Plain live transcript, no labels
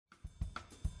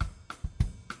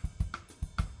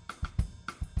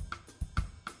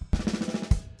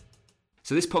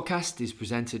So this podcast is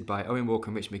presented by Owen Walker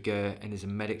and Rich McGurr and is a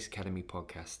Medics Academy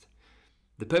podcast.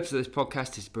 The purpose of this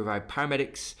podcast is to provide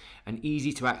paramedics an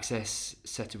easy to access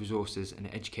set of resources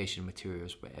and educational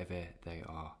materials wherever they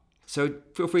are. So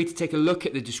feel free to take a look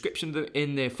at the description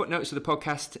in the footnotes of the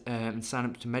podcast and sign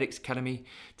up to Medics Academy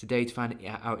today to find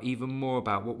out even more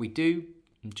about what we do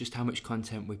and just how much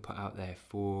content we put out there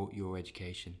for your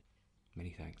education.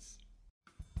 Many thanks.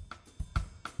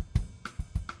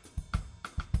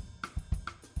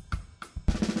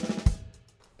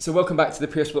 So welcome back to the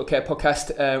Pre-Hospital Care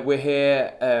Podcast. We're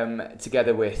here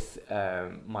together with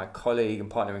my colleague and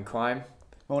partner in crime.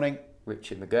 Morning.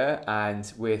 Richard McGurr,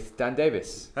 and with Dan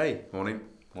Davis. Hey, morning.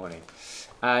 Morning.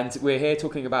 And we're here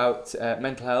talking about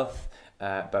mental health,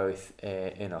 both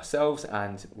in ourselves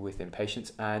and within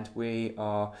patients, and we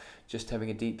are just having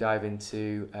a deep dive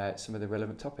into some of the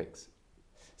relevant topics.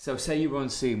 So say you were on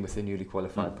scene with a newly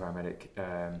qualified paramedic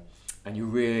and you're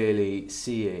really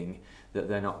seeing that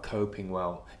they're not coping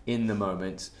well in the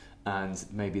moment, and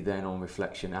maybe then on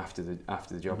reflection after the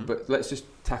job. Mm-hmm. But let's just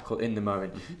tackle in the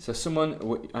moment. Mm-hmm. So someone,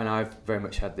 and I've very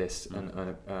much had this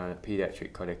on a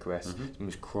paediatric cardiac arrest, someone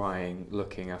was crying,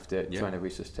 looking after, trying to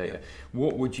resuscitate her.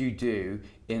 What would you do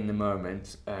in the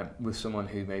moment with someone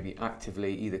who may be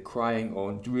actively either crying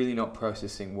or really not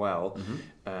processing well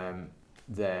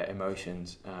their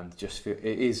emotions and just feel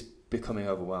it is becoming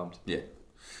overwhelmed? Yeah.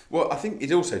 Well, I think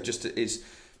it also just is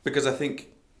because I think,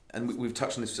 and we've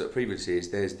touched on this previously,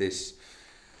 is there's this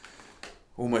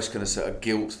almost kind of sort of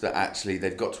guilt that actually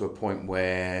they've got to a point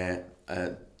where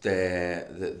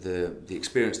the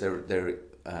experience they're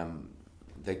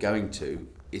going to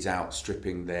is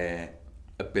outstripping their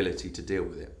ability to deal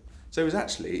with it. So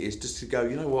it's just to go,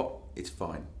 you know what, it's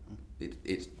fine.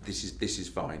 This is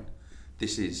fine.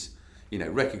 This is,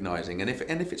 recognising, and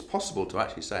if it's possible to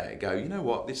actually say it, go, you know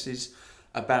what, this is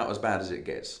about as bad as it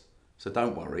gets. So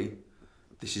don't worry.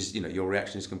 This is, your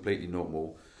reaction is completely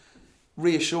normal.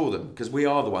 Reassure them, because we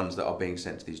are the ones that are being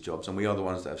sent to these jobs, and we are the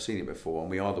ones that have seen it before, and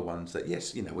we are the ones that,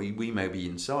 yes, we may be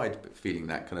inside feeling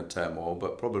that kind of turmoil,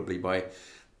 but probably by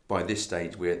this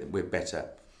stage we're better.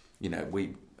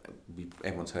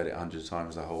 Everyone's heard it 100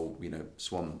 times, the whole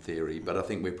swan theory, but I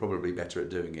think we're probably better at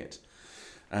doing it.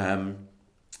 And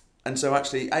so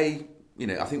actually, I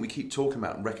think we keep talking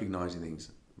about and recognising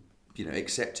things,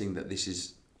 accepting that this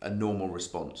is a normal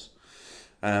response.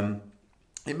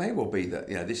 It may well be that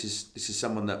this is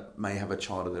someone that may have a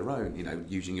child of their own.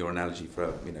 Using your analogy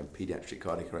for paediatric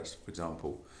cardiac arrest, for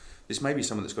example, this may be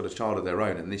someone that's got a child of their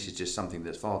own, and this is just something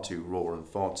that's far too raw and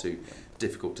far too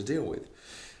difficult to deal with.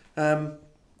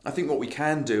 I think what we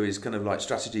can do is kind of like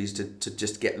strategies to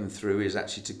just get them through is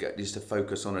actually to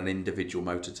focus on an individual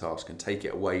motor task and take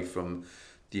it away from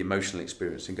the emotional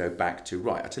experience and go back to,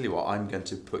 right, I tell you what, I'm going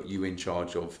to put you in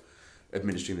charge of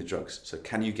administering the drugs. So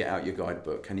can you get out your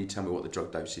guidebook? Can you tell me what the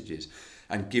drug dosage is?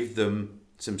 And give them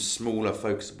some smaller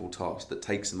focusable tasks that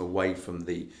takes them away from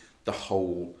the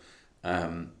whole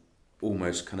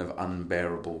almost kind of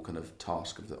unbearable kind of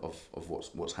task of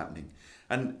what's happening.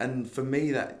 And for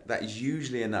me that is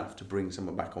usually enough to bring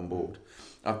someone back on board.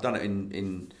 I've done it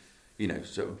in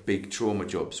sort of big trauma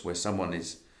jobs where someone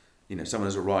has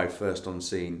arrived first on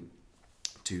scene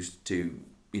to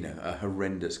a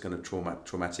horrendous kind of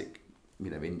traumatic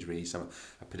injury,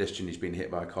 a pedestrian who's been hit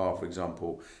by a car, for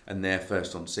example, and they're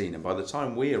first on scene. And by the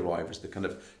time we arrive as the kind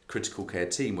of critical care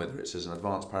team, whether it's as an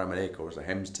advanced paramedic or as a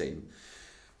HEMS team,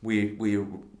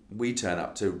 we turn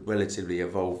up to relatively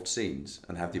evolved scenes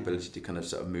and have the ability to kind of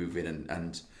sort of move in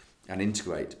and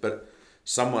integrate. But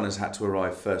someone has had to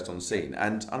arrive first on scene,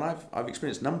 and I've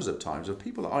experienced numbers of times of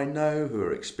people that I know who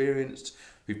are experienced,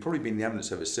 who've probably been in the ambulance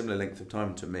service a similar length of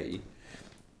time to me,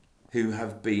 who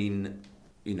have been,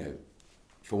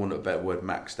 for want of a better word,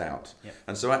 maxed out. Yep.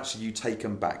 And so actually you take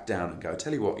them back down and go, I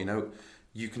tell you what,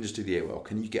 you can just do the airwell.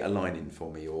 Can you get a line in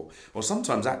for me? Or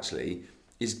sometimes actually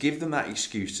is give them that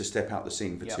excuse to step out the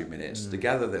scene for 2 minutes, to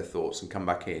gather their thoughts and come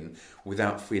back in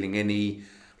without feeling any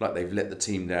like they've let the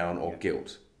team down or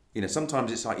guilt.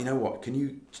 Sometimes it's like, you know what, can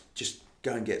you just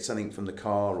go and get something from the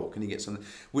car, or can you get something,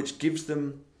 which gives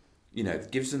them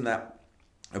that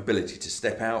ability to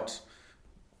step out,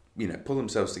 pull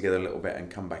themselves together a little bit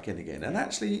and come back in again. And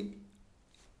actually,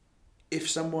 if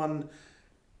someone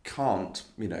can't,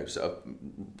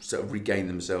 sort of regain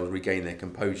themselves, regain their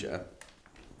composure,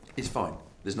 it's fine.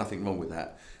 There's nothing wrong with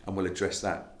that, and we'll address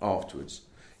that afterwards.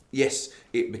 Yes,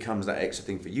 it becomes that extra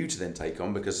thing for you to then take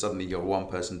on, because suddenly you're one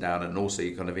person down, and also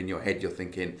you kind of in your head you're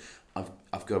thinking, I've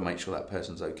got to make sure that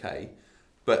person's okay.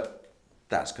 But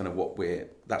that's kind of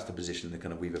that's the position that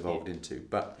kind of we've evolved into.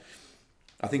 But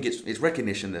I think it's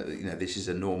recognition that this is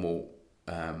a normal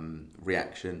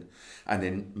reaction, and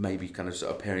then maybe kind of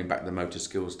sort of paring back the motor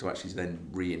skills to actually then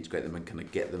reintegrate them and kind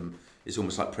of get them. It's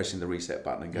almost like pressing the reset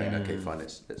button and going, okay, fine,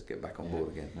 let's get back on board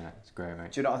again. Yeah, it's great,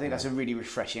 mate. Do you know, I think that's a really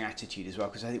refreshing attitude as well,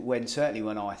 because I think certainly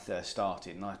when I first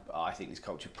started, and I think this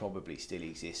culture probably still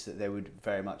exists, that there would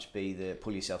very much be the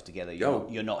pull yourself together,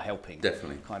 you're not helping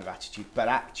definitely kind of attitude. But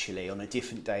actually, on a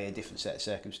different day, a different set of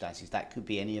circumstances, that could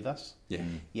be any of us. Yeah.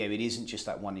 Yeah, it isn't just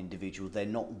that one individual. They're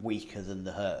not weaker than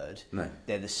the herd. No.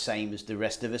 They're the same as the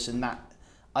rest of us, and that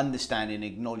understanding and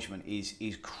acknowledgement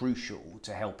is crucial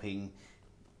to helping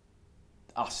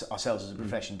ourselves as a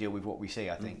profession deal with what we see,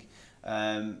 I think.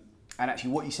 And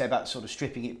actually what you say about sort of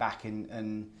stripping it back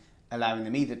and allowing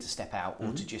them either to step out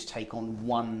or to just take on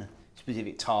one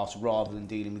specific task rather than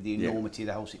dealing with the enormity of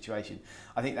the whole situation.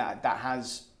 I think that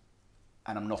has,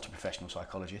 and I'm not a professional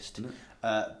psychologist,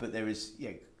 but there is,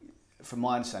 from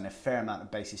my understanding, a fair amount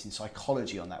of basis in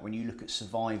psychology on that. When you look at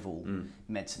survival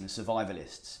medicine and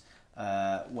survivalists,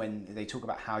 when they talk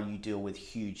about how you deal with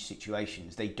huge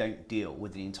situations, they don't deal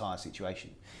with the entire situation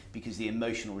because the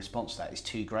emotional response to that is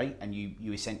too great and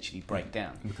you essentially break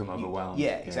down. You become overwhelmed.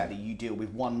 Yeah, exactly. You deal with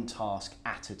one task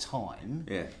at a time,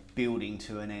 building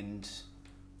to an end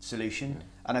solution. Yeah.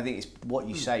 And I think it's what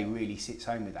you say really sits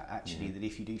home with that, actually, that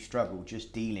if you do struggle,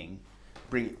 just bring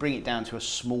it down to a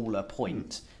smaller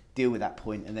point, deal with that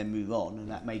point and then move on,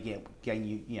 and that may get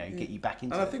you back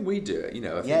into it. And I think we do it,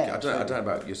 I think I don't know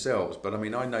about yourselves, but I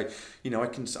mean I know,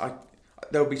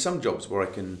 there'll be some jobs where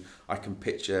I can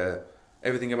picture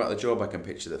everything about the job, I can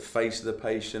picture the face of the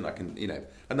patient, I can,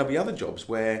 and there'll be other jobs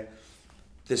where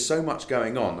there's so much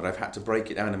going on that I've had to break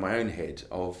it down in my own head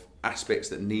of aspects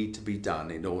that need to be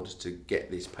done in order to get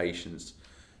this patient's,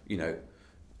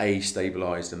 A,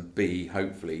 stabilised, and B,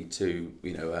 hopefully to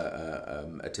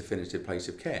a definitive place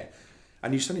of care.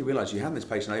 And you suddenly realise you hand this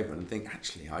patient over and think,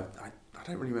 actually, I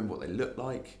don't really remember what they look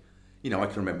like. I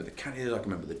can remember the catheters, I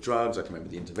can remember the drugs, I can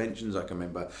remember the interventions, I can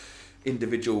remember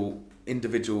individual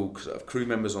sort of crew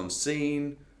members on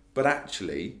scene. But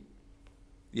actually,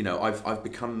 I've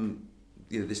become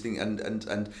this thing, and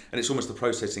it's almost the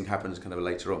processing happens kind of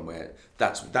later on, where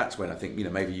that's when I think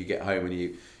maybe you get home and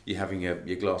you're having your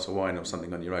glass of wine or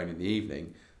something on your own in the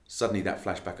evening. Suddenly that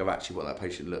flashback of actually what that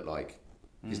patient looked like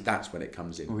that's when it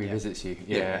comes in. Revisits you.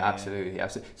 Yeah, absolutely.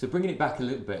 So bringing it back a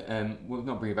little bit, well,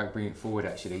 not bring it back, bring it forward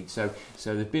actually. So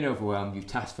they've been overwhelmed, you've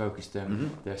task focused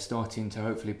them, they're starting to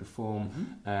hopefully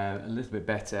perform a little bit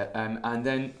better, and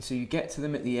then so you get to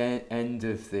them at the end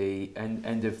of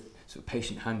sort of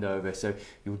patient handover, so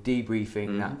you're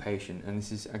debriefing that patient, and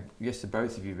this is, I guess, to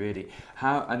both of you really,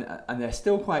 how and they're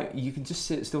still quite, you can just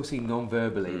still see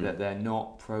non-verbally that they're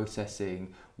not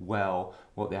processing well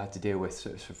what they had to deal with. So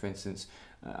for instance,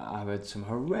 I've had some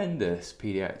horrendous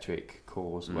paediatric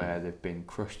calls where they've been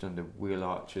crushed under wheel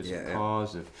arches of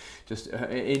cars, of just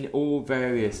in all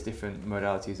various different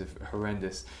modalities of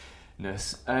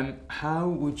horrendousness. How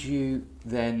would you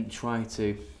then try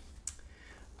to,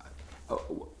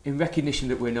 in recognition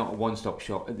that we're not a one-stop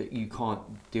shop, that you can't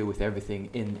deal with everything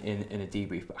in a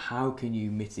debrief, but how can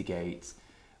you mitigate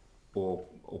or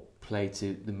play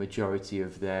to the majority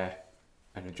of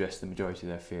and address the majority of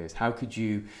their fears? How can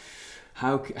you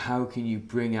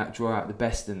draw out the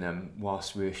best in them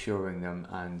whilst reassuring them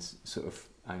and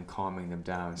calming them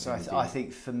down? So I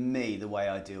think for me, the way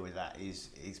I deal with that is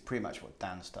pretty much what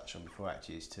Dan's touched on before,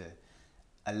 actually, is to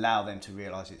allow them to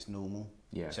realise it's normal.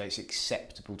 Yeah. So it's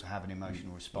acceptable to have an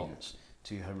emotional response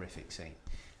to a horrific scene.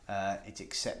 It's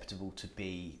acceptable to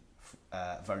be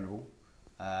vulnerable.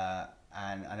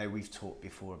 And I know we've talked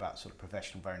before about sort of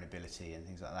professional vulnerability and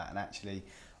things like that. And actually,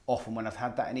 often when I've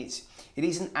had that, and it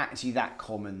isn't actually that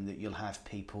common that you'll have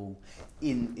people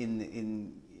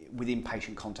within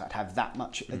patient contact have that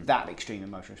much that extreme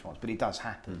emotional response, but it does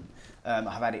happen.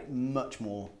 I've had it much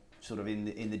more sort of in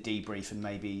the debrief, and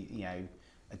maybe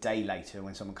a day later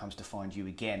when someone comes to find you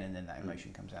again, and then that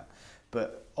emotion comes out.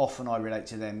 But often I relate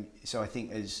to them. So I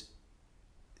think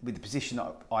with the position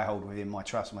that I hold within my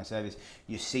trust and my service,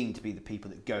 you're seen to be the people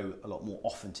that go a lot more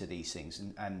often to these things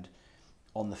and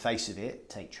on the face of it,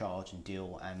 take charge and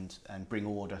deal and bring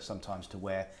order sometimes to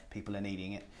where people are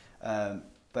needing it.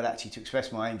 But actually to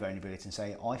express my own vulnerability and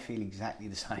say, I feel exactly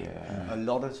the same. A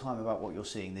lot of the time about what you're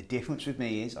seeing. The difference with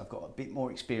me is I've got a bit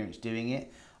more experience doing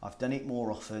it. I've done it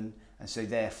more often. And so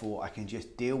therefore I can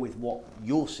just deal with what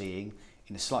you're seeing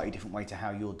in a slightly different way to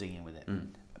how you're dealing with it.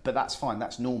 But that's fine.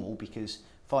 That's normal, because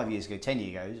 5 years ago, 10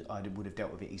 years ago, I would have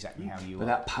dealt with it exactly how you were.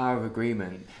 But that power of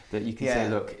agreement, that you can say,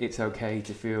 look, it's okay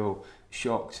to feel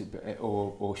shocked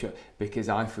or shocked because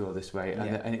I feel this way.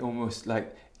 And it almost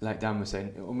like like Dan was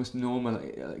saying, it almost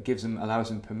allows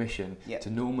them permission to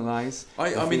normalise.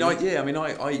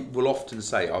 I will often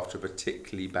say after a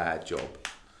particularly bad job,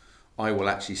 I will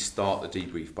actually start the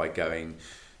debrief by going,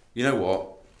 you know what,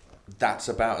 that's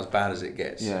about as bad as it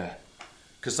gets. Yeah.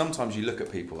 Because sometimes you look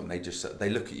at people and they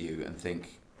look at you and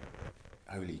think,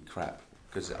 holy crap,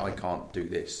 because I can't do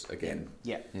this again.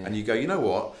 Yeah. And you go, you know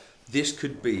what, this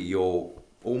could be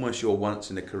almost your once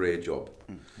in a career job.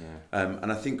 Yeah.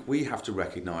 And I think we have to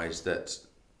recognise that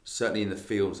certainly in the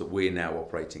fields that we're now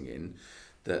operating in,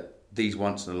 that these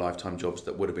once in a lifetime jobs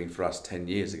that would have been for us 10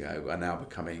 years ago are now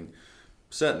becoming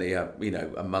certainly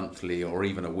a monthly or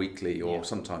even a weekly, or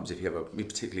sometimes if you have a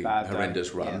particularly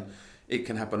horrendous run, it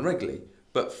can happen regularly.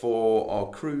 But for our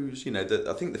crews,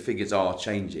 I think the figures are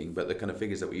changing, but the kind of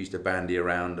figures that we used to bandy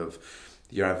around of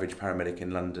your average paramedic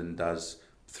in London does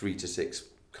 3 to 6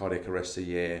 cardiac arrests a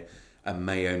year and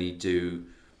may only do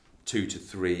 2 to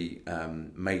 3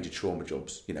 major trauma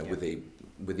jobs,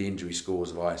 with the injury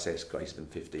scores of ISS greater than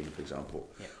 15, for example.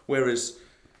 Yeah. Whereas,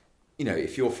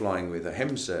 if you're flying with a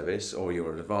HEMS service or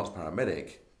you're an advanced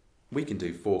paramedic, we can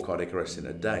do 4 cardiac arrests in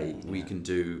a day. Yeah. We can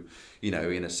do, in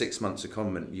a 6-month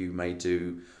secondment, you may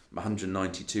do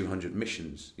 190, 200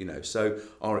 missions, So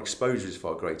our exposure is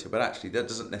far greater. But actually, that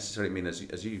doesn't necessarily mean,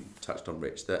 as you touched on,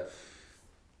 Rich, that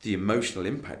the emotional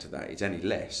impact of that is any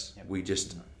less. Yep. We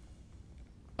just,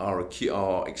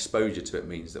 our exposure to it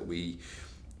means that we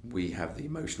have the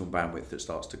emotional bandwidth that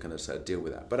starts to kind of sort of deal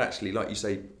with that. But actually, like you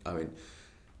say, I mean,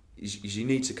 you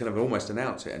need to kind of almost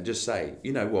announce it and just say,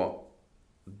 you know what,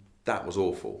 that was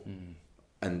awful,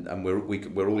 and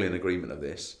we're all in agreement of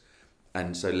this,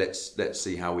 and so let's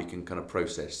see how we can kind of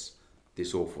process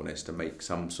this awfulness to make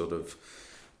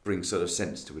bring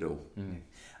sense to it all. And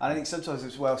I think sometimes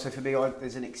as well, so for me,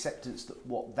 there's an acceptance that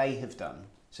what they have done,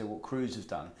 so what crews have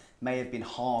done, may have been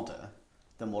harder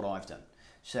than what I've done.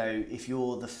 So if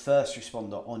you're the first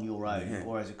responder on your own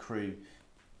or as a crew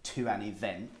to an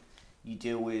event, you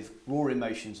deal with raw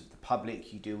emotions of the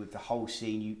public, you deal with the whole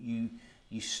scene,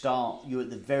 you're at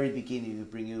the very beginning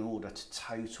of bringing order to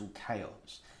total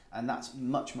chaos, and that's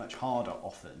much, much harder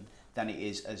often than it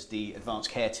is as the advanced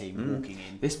care team walking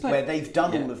in, where they've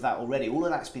done all of that already. All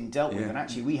of that's been dealt with, and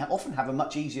actually we often have a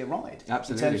much easier ride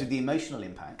in terms of the emotional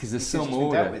impact. Because there's some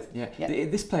order.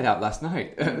 This played out last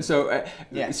night.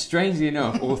 Strangely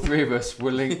enough, all 3 of us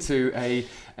were linked to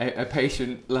a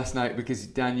patient last night, because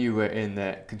Dan, you were in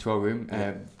the control room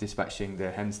dispatching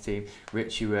the HEMS team.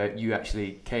 Rich, you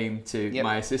actually came to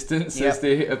my assistance as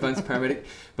the advanced paramedic.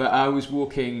 But I was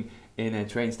walking in a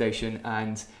train station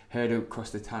and heard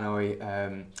across the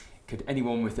tannoy, could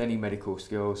anyone with any medical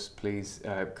skills please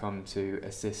come to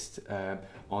assist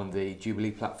on the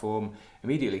Jubilee platform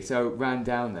immediately. So ran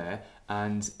down there,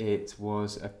 and it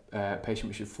was a patient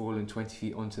which had fallen 20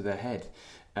 feet onto their head,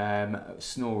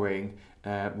 snoring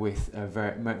with a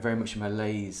very much a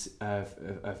malaise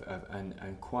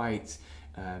and quite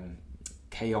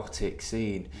chaotic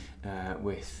scene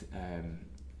with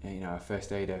a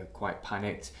first aider quite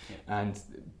panicked, and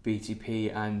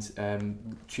BTP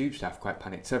and tube staff quite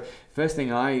panicked. So first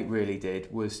thing I really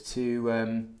did was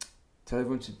to tell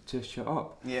everyone to shut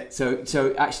up. Yeah.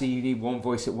 So actually you need one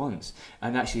voice at once,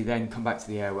 and actually then come back to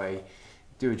the airway,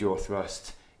 do a jaw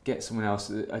thrust, get someone else,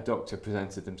 a doctor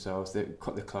presented themselves, they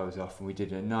cut the clothes off, and we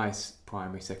did a nice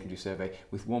primary, secondary survey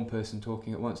with one person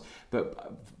talking at once.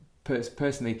 But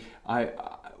personally,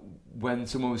 when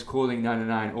someone was calling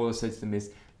 999, all I said to them is,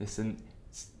 listen,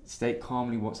 state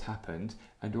calmly what's happened,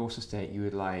 and also state you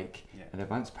would like an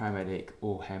advanced paramedic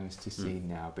or HEMS to see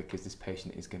now, because this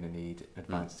patient is going to need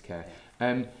advanced care.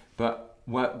 But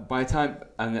by the time,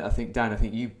 and I think Dan,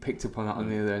 you picked up on that on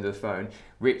the other end of the phone.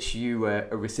 Rich, you were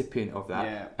a recipient of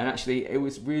that, and actually it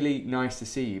was really nice to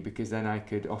see you, because then I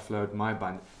could offload my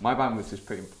bandwidth was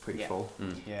pretty full,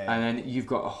 and then you've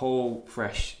got a whole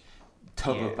fresh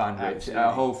tub of bandwidth, absolutely.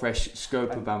 A whole fresh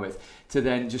scope of bandwidth to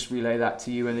then just relay that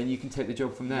to you, and then you can take the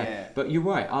job from there. Yeah. But you're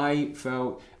right, I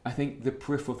think the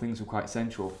peripheral things were quite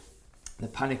central. The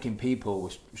panicking people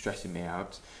was stressing me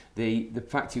out. The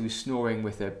fact he was snoring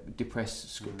with a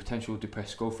potential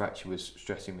depressed skull fracture was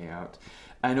stressing me out,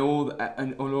 and all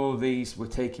of these were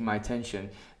taking my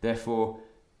attention. Therefore,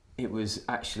 it was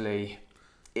actually.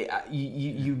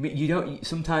 You don't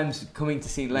sometimes coming to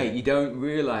scene late. You don't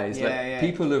realise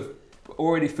people have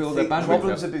already filled their bandwidth.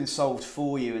 Problems have been solved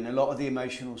for you, and a lot of the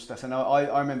emotional stuff. And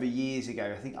I remember years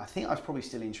ago. I think I was probably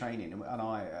still in training, and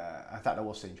I thought I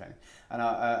was still in training. And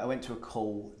I went to a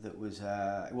call that was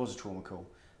it was a trauma call,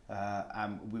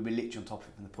 and we were literally on top of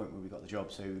it from the point where we got the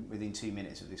job. So within 2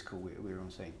 minutes of this call, we were on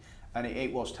scene. And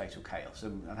it was total chaos.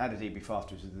 And I had a debrief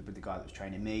afterwards with the guy that was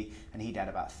training me, and he'd had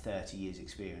about 30 years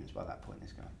experience by that point,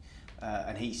 this guy.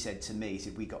 And he said to me, he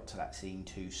said, we got to that scene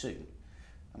too soon.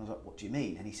 And I was like, what do you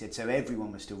mean? And he said, so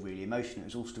everyone was still really emotional, it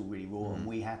was all still really raw, and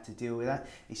we had to deal with that.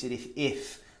 He said,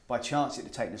 if by chance it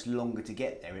had taken us longer to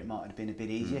get there, it might have been a bit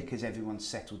easier because everyone's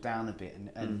settled down a bit,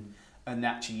 and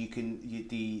actually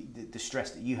the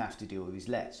stress that you have to deal with is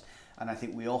less. And I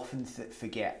think we often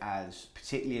forget,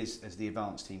 particularly as the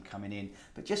advanced team coming in,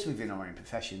 but just within our own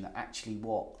profession, that actually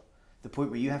the point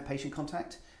where you have patient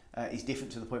contact is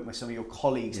different to the point where some of your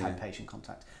colleagues had patient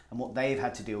contact, and what they've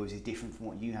had to deal with is different from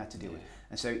what you had to deal with.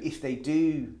 And so if they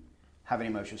do have an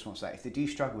emotional response to that, if they do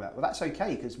struggle with that, well, that's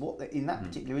okay, because in that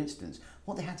particular instance,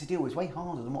 what they had to deal with was way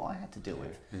harder than what I had to deal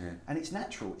with. And it's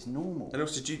natural, it's normal. And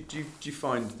also, do you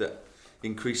find that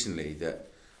increasingly that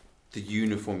the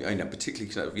uniform,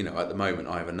 particularly kind of, at the moment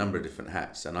I have a number of different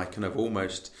hats, and I kind of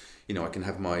almost, I can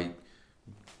have my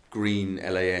green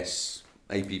LAS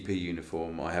APP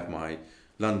uniform, I have my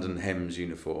London HEMS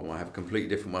uniform, I have a completely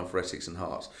different one for Essex and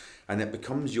Hearts, and it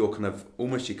becomes your kind of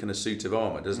almost your kind of suit of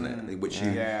armour, doesn't it? Which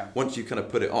once you kind of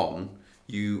put it on,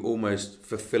 you almost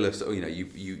fulfil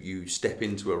you step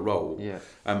into a role.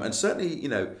 And certainly,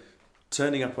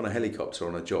 turning up on a helicopter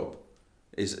on a job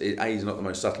is not the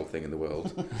most subtle thing in the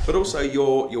world, but also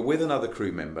you're with another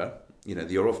crew member.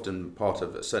 You're often part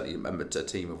of certainly a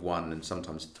team of one and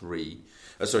sometimes three.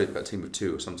 A team of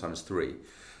two or sometimes three.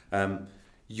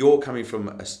 You're coming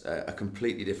from a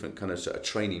completely different kind of sort of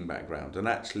training background, and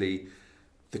actually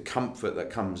the comfort that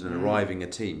comes in arriving a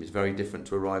team is very different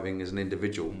to arriving as an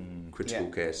individual critical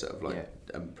care sort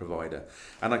of provider.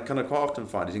 And I kind of quite often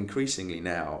find is increasingly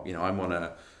now, I'm on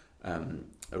a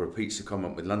repeat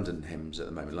secondment with London HEMS at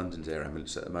the moment, London's Air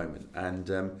Ambulance at the moment, and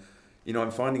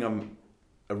I'm finding I'm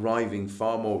arriving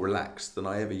far more relaxed than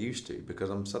I ever used to,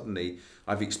 because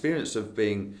I've experienced of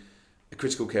being a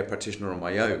critical care practitioner on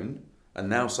my own, and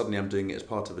now suddenly I'm doing it as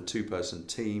part of a 2-person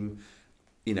team.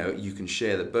 You can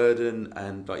share the burden,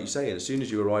 and like you say, as soon as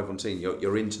you arrive on scene,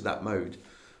 you're into that mode.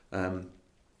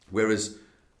 Whereas,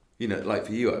 like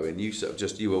for you, Owen, you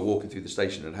were walking through the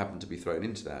station and happened to be thrown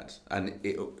into that, and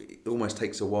it almost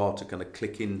takes a while to kind of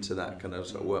click into that kind of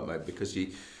sort of work mode, because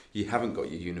you haven't got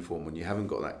your uniform and you haven't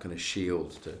got that kind of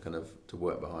shield to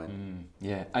work behind.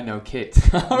 And no kit.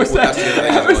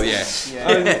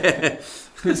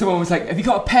 Someone was like, have you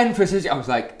got a pen for us? I was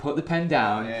like, put the pen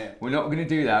down. We're not going to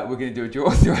do that. We're going to do a jaw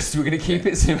thrust. We're going to keep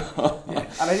it simple. And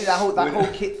I think that whole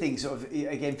kit thing sort of,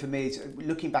 again, for me, is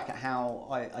looking back at how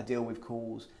I deal with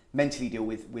calls, mentally deal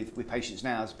with patients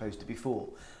now as opposed to before.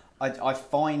 I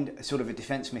find sort of a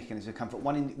defence mechanism of comfort,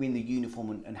 one in the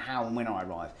uniform and how and when I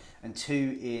arrive, and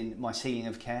two in my ceiling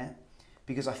of care,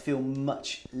 because I feel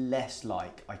much less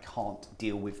like I can't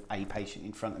deal with a patient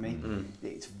in front of me.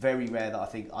 It's very rare that I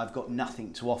think I've got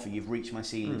nothing to offer, you've reached my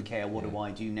ceiling of care, what do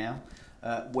I do now?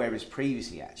 Whereas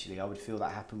previously, actually, I would feel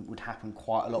that would happen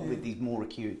quite a lot with these more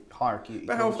higher acuity.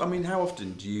 But how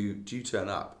often do you turn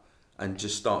up and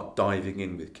just start diving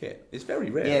in with kit? It's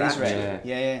very rare. Yeah, it's rare.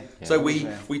 Yeah. So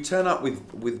we turn up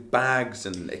with bags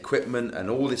and equipment and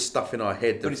all this stuff in our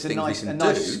head. But it's a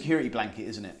nice security blanket,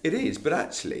 isn't it? It is. But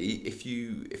actually, if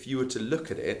you were to look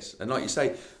at it, and like you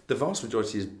say, the vast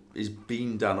majority is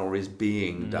being done or is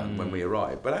being done when we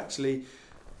arrive. But actually,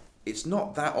 it's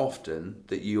not that often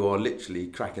that you are literally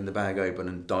cracking the bag open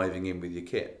and diving in with your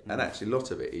kit. And actually, a lot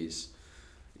of it is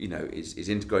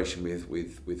integration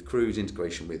with crews,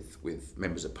 integration with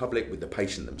members of public, with the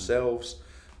patient themselves,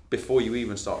 before you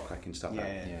even start cracking stuff out.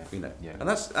 And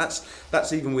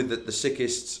that's even with the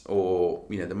sickest or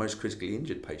the most critically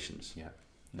injured patients.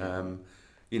 And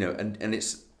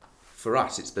it's, for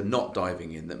us, it's the not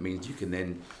diving in that means you can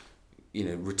then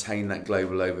retain that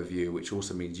global overview, which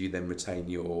also means you then retain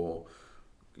your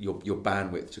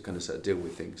bandwidth to kind of sort of deal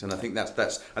with things. And I think that's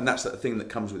the thing that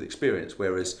comes with experience.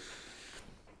 Whereas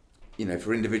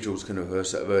for individuals kind of who are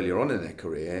sort of earlier on in their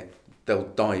career, they'll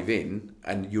dive in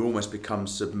and you almost become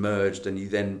submerged, and you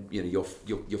then you're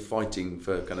fighting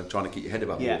for kind of trying to keep your head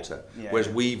above water. Whereas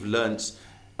we've learnt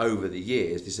over the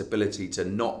years this ability to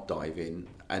not dive in,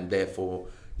 and therefore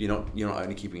you're not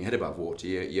only keeping your head above water,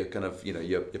 you're kind of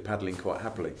you're paddling quite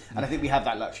happily. And I think we have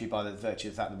that luxury by the virtue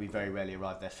of the fact that we very rarely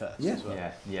arrive there first as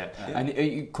well. And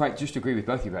you quite just agree with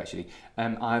both of you actually.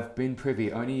 I've been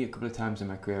privy only a couple of times in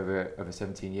my career over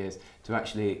 17 years to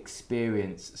actually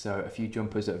experience a few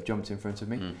jumpers that have jumped in front of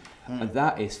me, and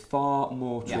that is far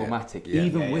more traumatic,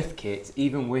 even with kit,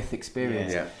 even with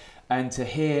experience. And to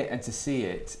hear and to see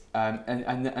it,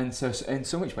 and so in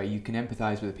so much way you can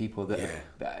empathise with the people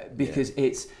that because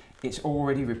it's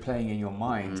already replaying in your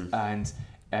mind, and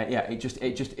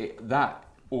that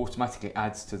automatically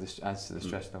adds to the stress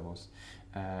levels.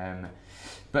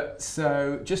 But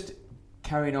so just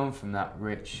carrying on from that,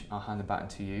 Rich, I'll hand the baton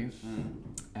to you.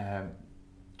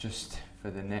 Just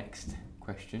for the next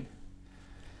question.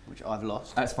 Which I've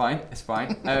lost. That's fine. It's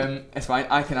fine. It's fine.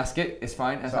 I can ask it. It's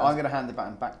fine. So I'm going to hand the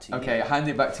baton back to you. Okay, hand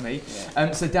it back to me.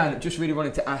 Yeah. So Dan, just really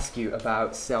wanted to ask you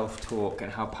about self-talk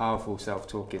and how powerful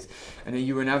self-talk is. I know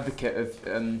you were an advocate of.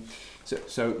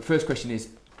 So first question is,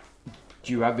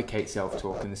 do you advocate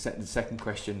self-talk? And the second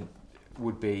question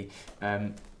would be,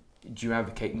 do you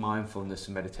advocate mindfulness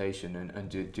and meditation, and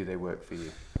do they work for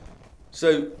you?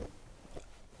 So,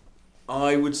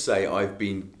 I would say I've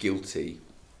been guilty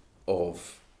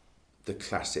of the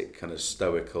classic kind of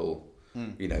stoical,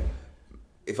 you know,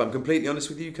 if I'm completely honest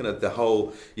with you, kind of the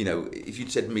whole, you know, if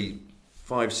you'd said to me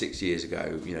 5-6 years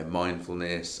ago, you know,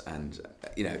 mindfulness and,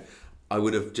 you know, I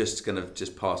would have just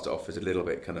passed it off as a little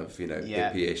bit kind of, you know,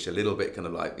 hippie-ish, a little bit kind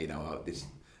of like, you know,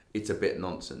 it's a bit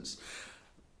nonsense.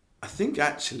 I think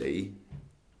actually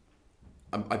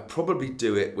I probably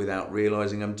do it without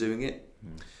realising I'm doing it.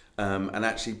 And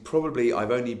actually probably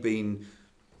I've only been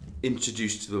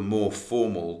introduced to the more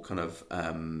formal kind of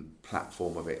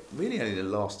platform of it really only in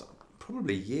the last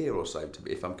probably year or so,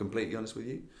 if I'm completely honest with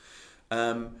you.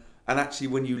 And actually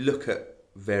when you look at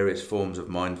various forms of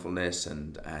mindfulness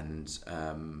and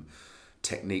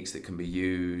techniques that can be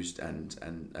used and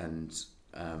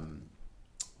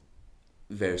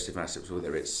various different aspects,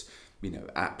 whether it's, you know,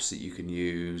 apps that you can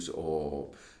use or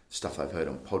stuff I've heard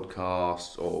on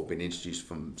podcasts or been introduced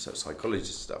from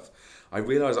psychologist stuff, I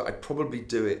realise that I probably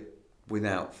do it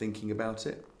without thinking about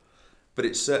it. But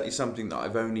it's certainly something that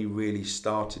I've only really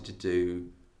started to do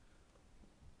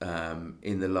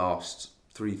in the last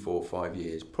 3, 4, 5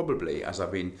 years, probably as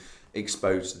I've been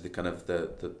exposed to the kind of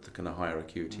the kind of higher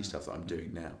acuity stuff that I'm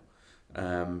doing now.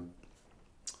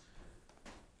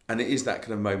 And it is that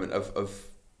kind of moment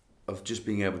of just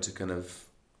being able to kind of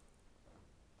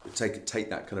take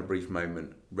that kind of brief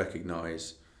moment,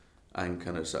 recognise, and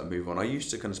kind of sort of move on. I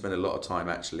used to kind of spend a lot of time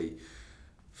actually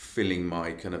filling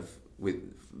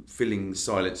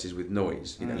silences with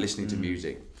noise, you know, listening to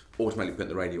music, automatically putting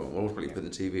the radio on, automatically putting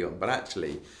the TV on. But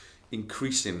actually,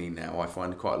 increasingly now, I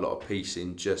find quite a lot of peace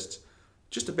in just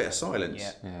a bit of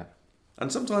silence. Yeah.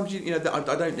 And sometimes, you know,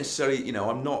 I don't necessarily, you know,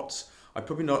 I'm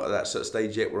probably not at that sort of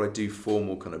stage yet where I do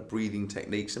formal kind of breathing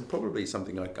techniques, and probably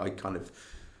something I kind of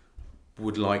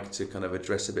would like to kind of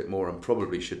address a bit more and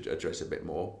probably should address a bit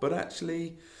more. But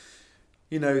actually,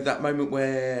 you know, that moment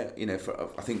where, you know,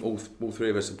 I think all three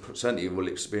of us certainly will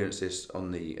experience this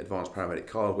on the advanced paramedic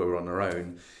card where we're on our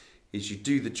own, is you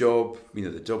do the job, you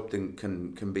know, the job thing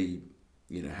can be,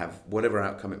 you know, have whatever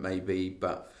outcome it may be,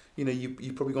 but, you know,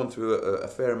 you've probably gone through a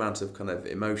fair amount of kind of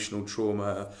emotional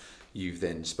trauma. You've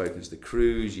then spoken to the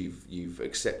crews, you've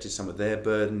accepted some of their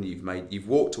burden, you've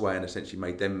walked away and essentially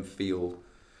made them feel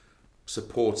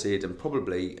supported and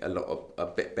probably a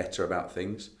bit better about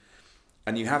things.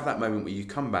 And you have that moment where you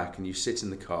come back and you sit in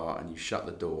the car and you shut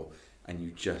the door and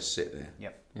you just sit there.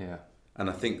 Yep. Yeah. And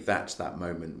I think that's that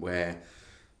moment where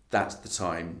that's the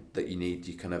time that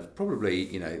you kind of probably,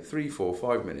 you know, 3, 4,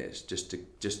 5 minutes just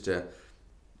to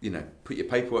you know, put your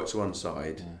paperwork to one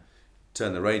side,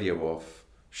 turn the radio off,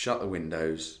 shut the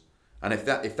windows, and if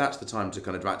that's the time to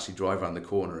kind of actually drive around the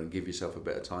corner and give yourself a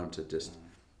bit of time to just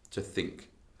to think.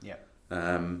 Yeah.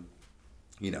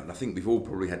 You know, and I think we've all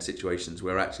probably had situations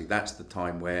where actually that's the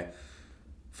time where,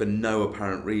 for no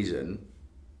apparent reason,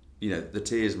 you know, the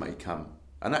tears may come,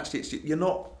 and actually you're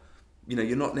not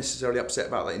necessarily upset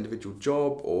about that individual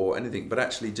job or anything, but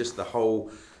actually just the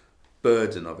whole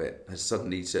burden of it has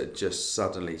suddenly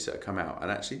come out,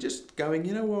 and actually just going,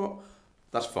 you know what,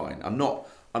 that's fine. I'm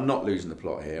not losing the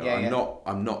plot here.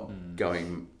 I'm not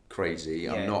going crazy.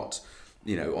 I'm not,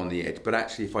 you know, on the edge. But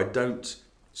actually, if I don't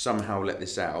somehow let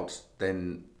this out,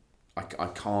 then I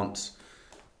can't,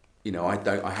 you know,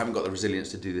 I haven't got the resilience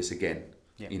to do this again.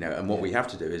 Yeah. You know, and what we have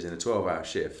to do is in a 12-hour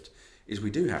shift is we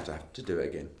do have to do it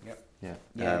again. Yep.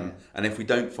 Yeah. And if we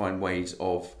don't find ways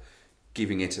of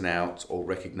giving it an out or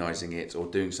recognising it or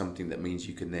doing something that means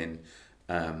you can then,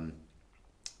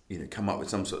 you know, come up with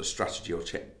some sort of strategy or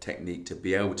technique to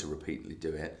be able to repeatedly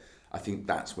do it, I think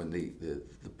that's when the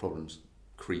problems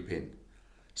creep in.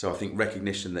 So I think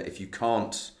recognition that if you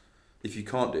can't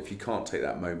take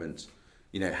that moment,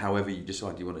 you know, however you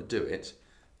decide you want to do it,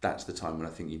 that's the time when I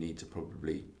think you need to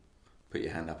probably put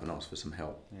your hand up and ask for some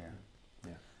help. Yeah.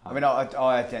 I mean, I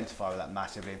identify with that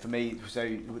massively. For me,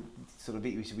 so sort of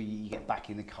you get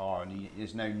back in the car and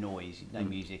there's no noise, no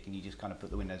music, and you just kind of put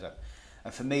the windows up.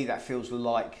 And for me, that feels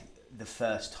like the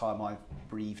first time I've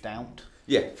breathed out.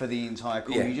 for the entire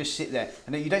call. Yeah. You just sit there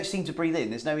and you don't seem to breathe in.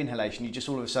 There's no inhalation. You just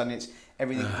all of a sudden it's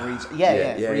everything breathes.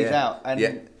 Breathes out.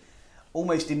 And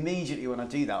almost immediately when I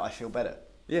do that, I feel better.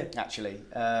 Yeah. Actually,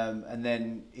 and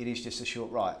then it is just a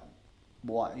short right.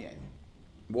 What? Yeah.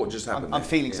 What just happened? I'm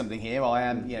feeling something here. I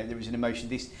am. There is an emotion.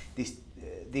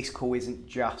 This call isn't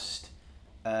just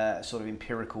sort of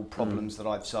empirical problems that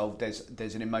I've solved.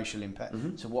 There's an emotional impact.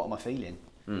 So what am I feeling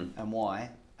and why?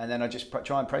 And then I just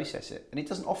try and process it. And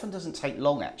it often doesn't take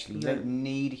long, actually. You don't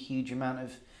need a huge amount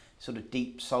of sort of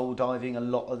deep soul diving a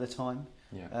lot of the time.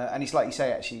 Yeah. And it's like you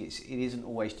say, actually, it isn't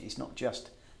always. It's not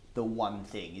just the one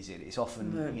thing, is it? It's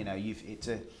often it's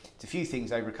a few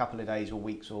things over a couple of days or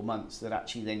weeks or months that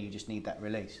actually then you just need that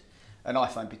release. And I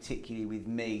find particularly with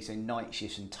me, so night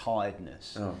shifts and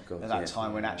tiredness, at that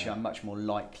time when actually I'm much more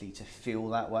likely to feel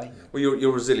that way. Well,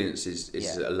 your resilience is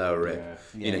at a lower rep.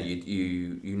 Yeah.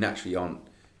 You naturally aren't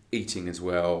eating as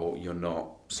well, you're not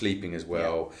sleeping as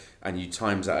well, and you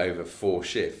times that over 4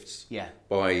 shifts. Yeah.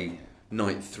 By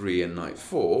night 3 and night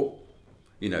 4,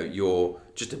 your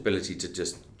just ability to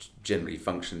just generally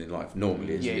function in life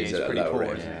normally is at a lower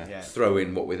rep. Throw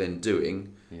in what we're then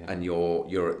doing, and you're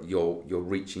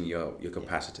reaching your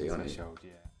capacity, aren't you?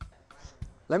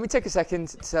 Let me take a second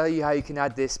to tell you how you can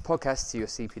add this podcast to your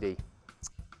CPD.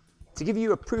 To give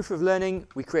you a proof of learning,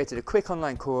 we created a quick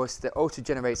online course that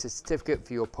auto-generates a certificate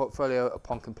for your portfolio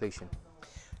upon completion.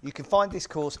 You can find this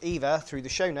course either through the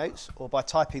show notes or by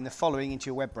typing the following into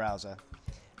your web browser: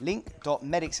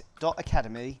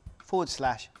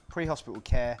 link.medics.academy/pre-hospital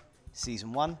care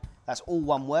season 1. That's all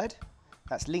one word.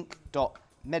 That's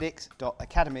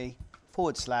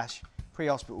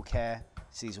link.medics.academy/pre-hospital care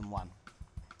season 1.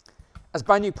 As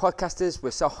brand new podcasters,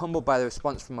 we're so humbled by the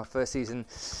response from our first season,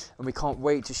 and we can't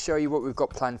wait to show you what we've got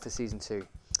planned for season 2.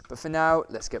 But for now,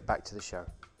 let's get back to the show.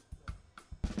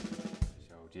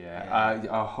 I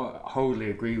wholly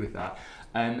agree with that.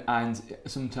 And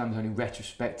sometimes only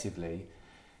retrospectively,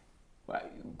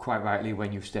 quite rightly,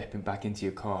 when you're stepping back into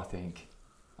your car, think,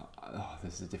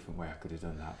 there's a different way I could have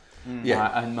done that. And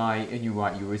you're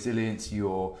right, your resilience,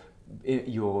 your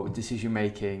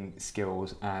decision-making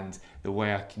skills, and the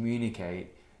way I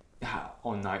communicate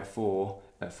on night 4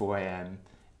 at 4 a.m.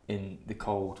 in the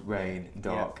cold, rain,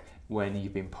 dark, when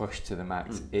you've been pushed to the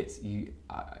max, you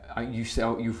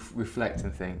reflect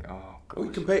and think, oh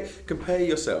god. Well, compare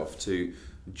yourself to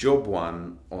job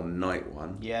 1 on night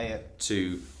 1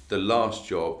 to the last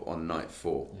job on night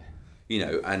 4.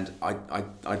 And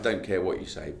I don't care what you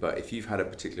say, but if you've had a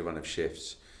particular run of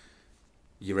shifts,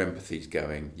 your empathy's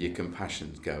going, your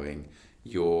compassion's going,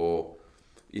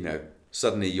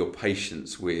 suddenly your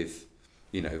patience with,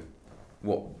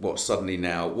 what suddenly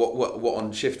now, what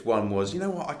on shift 1 was,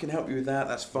 I can help you with that,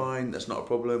 that's fine, that's not a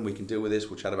problem, we can deal with this,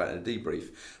 we'll chat about it in a debrief.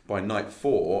 By night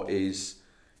 4 is,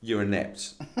 you're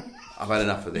inept. I've had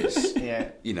enough of this.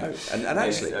 And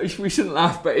actually, we shouldn't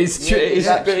laugh, but it's true.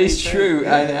 It's true.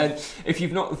 And if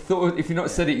you've not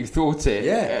said it, you've thought it.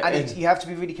 And you have to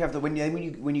be really careful that when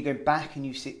you go back and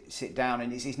you sit down,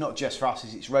 and it's not just for us,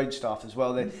 it's road staff as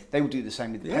well. They will do the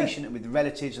same with the patient and with the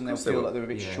relatives, and they'll feel like they're a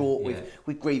bit short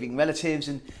with grieving relatives,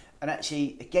 and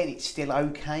actually, again, it's still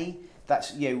okay.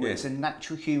 That's it's a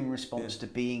natural human response to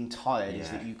being tired, is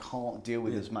that you can't deal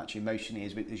with as much emotion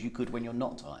as you could when you're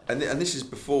not tired. And this is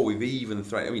before we've even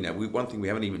thrown. One thing we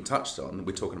haven't even touched on.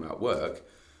 We're talking about work.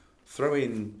 Throw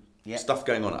in stuff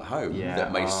going on at home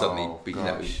that may suddenly be.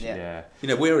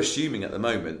 We're assuming at the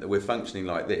moment that we're functioning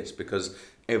like this because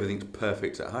everything's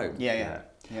perfect at home.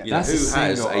 Who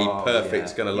has a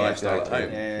perfect kind of lifestyle at home?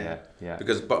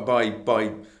 Because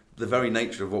by the very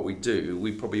nature of what we do,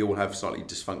 we probably all have slightly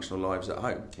dysfunctional lives at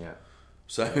home.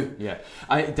 So Dan,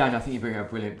 I think you bring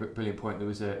up a brilliant point. There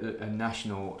was a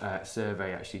national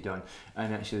survey actually done,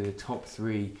 and actually the top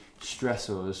 3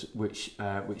 stressors which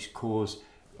cause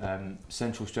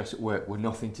central stress at work were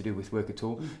nothing to do with work at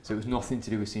all. So it was nothing to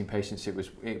do with seeing patients.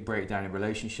 It breakdown in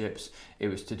relationships. It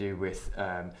was to do with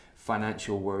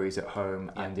financial worries at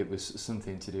home, and it was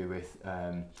something to do with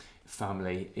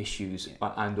family issues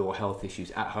and or health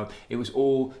issues at home. It was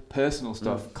all personal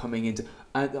stuff coming into.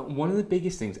 And one of the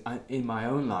biggest things in my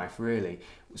own life, really.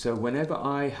 So whenever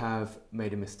I have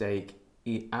made a mistake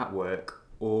at work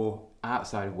or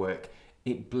outside of work,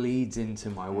 it bleeds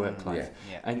into my work life,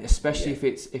 and especially if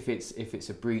it's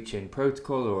a breach in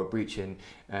protocol or a breach in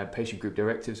patient group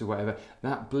directives or whatever,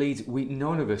 that bleeds.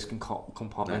 None of us can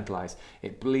compartmentalize.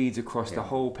 It bleeds across the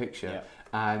whole picture,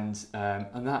 and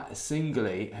that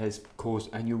singly has caused.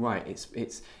 And you're right,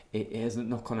 it has a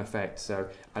knock-on effect. So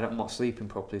I'm not sleeping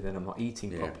properly, then I'm not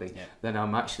eating properly, Yeah. then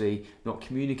I'm actually not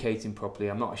communicating properly,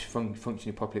 I'm not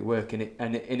functioning properly at work, and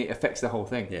it affects the whole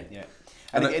thing. Yeah.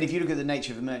 And if you look at the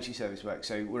nature of emergency service work,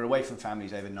 so we're away from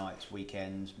families overnights,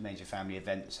 weekends, major family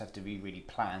events have to be really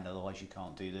planned, otherwise you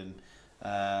can't do them.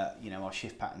 Our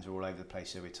shift patterns are all over the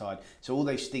place, so we're tired. So all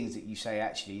those things that you say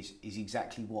actually is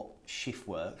exactly what shift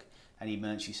work and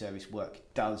emergency service work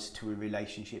does to a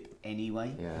relationship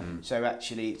anyway. Yeah. So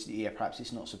actually, perhaps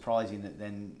it's not surprising that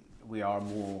then we are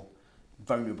more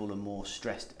vulnerable and more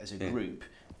stressed as a group,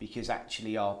 because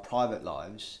actually our private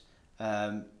lives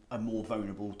are more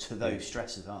vulnerable to those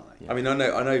stresses, aren't they? I mean, I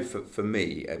know for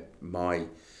me, my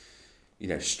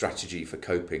strategy for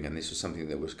coping, and this was something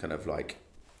that was kind of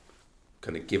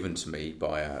given to me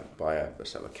by a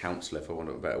sort of a counsellor, for want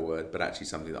of a better word, but actually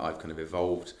something that I've kind of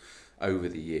evolved over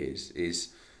the years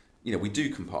is, we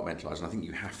do compartmentalise, and I think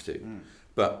you have to.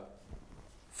 But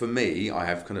for me, I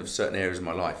have kind of certain areas of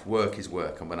my life. Work is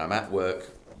work, and when I'm at work,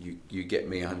 you get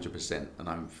me 100%, and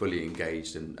I'm fully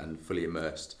engaged and fully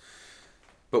immersed.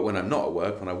 But when I'm not at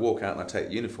work, when I walk out and I take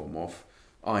the uniform off,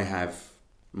 I have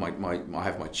my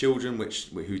children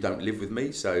who don't live with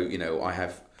me. So I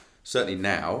have certainly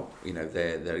now,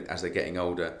 they're as they're getting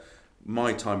older,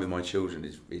 my time with my children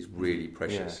is really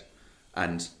precious,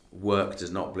 and work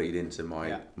does not bleed into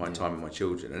my time with my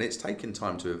children. And it's taken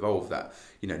time to evolve that.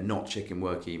 Not checking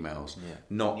work emails,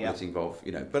 not getting involved.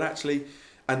 But actually,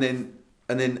 and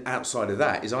then outside of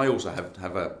that is I also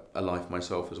have a life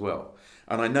myself as well.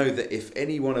 And I know that if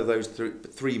any one of those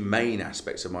three main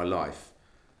aspects of my life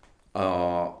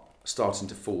are starting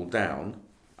to fall down,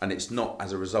 and it's not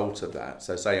as a result of that.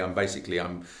 So say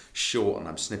I'm short and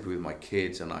I'm snippy with my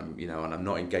kids, and I'm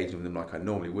not engaging with them like I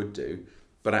normally would do,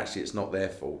 but actually it's not their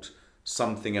fault.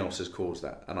 Something else has caused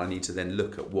that, and I need to then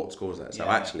look at what's caused that. So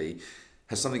actually,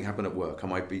 has something happened at work? I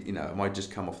might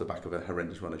just come off the back of a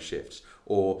horrendous run of shifts,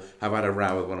 or have had a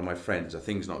row with one of my friends. Are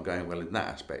things not going well in that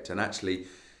aspect? And actually,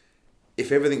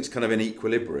 if everything's kind of in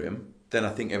equilibrium, then I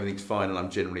think everything's fine and I'm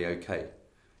generally okay.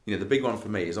 The big one for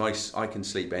me is I can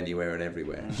sleep anywhere and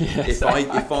everywhere. But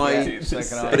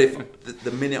if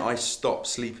the minute I stop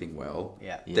sleeping well,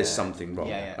 there's something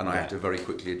wrong, and I have to very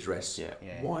quickly address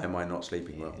why am I not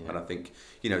sleeping well. And I think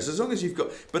so as long as you've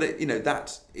got, but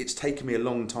it's taken me a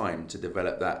long time to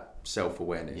develop that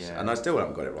self-awareness, and I still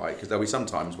haven't got it right, because there'll be some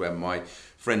times where my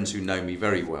friends who know me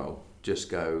very well just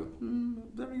go,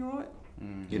 "Is everything all right?"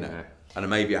 And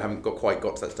maybe I haven't quite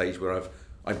got to that stage where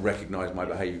I've recognised my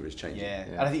behaviour is changing.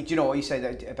 And I think, do you know what you say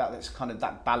about that's kind of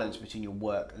that balance between your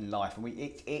work and life, and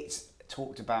it's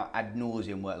talked about ad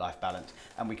nauseum, work-life balance,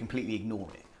 and we completely ignore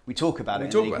it. We talk about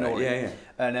it and ignore it.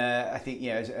 And I think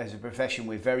as a profession,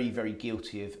 we're very, very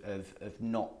guilty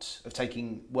of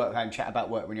taking work home, chat about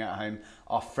work when you're at home.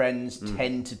 Our friends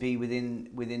tend to be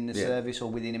within the service or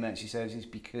within emergency services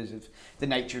because of the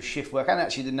nature of shift work and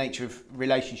actually the nature of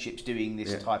relationships doing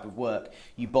this type of work.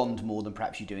 You bond more than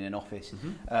perhaps you do in an office.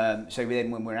 So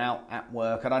then when we're out at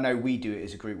work, and I know we do it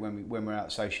as a group when we're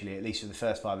out socially, at least for the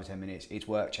first 5 or 10 minutes, it's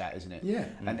work chat, isn't it?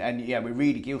 And we're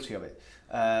really guilty of it.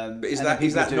 But is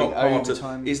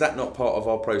that not part of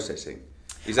our processing?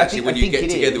 Is actually when you get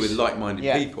together with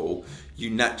like-minded people, you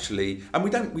naturally, and we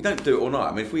don't do it all night.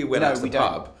 I mean, if we went out to the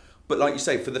pub, but like you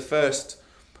say, for the first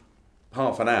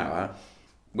half an hour,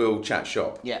 we'll chat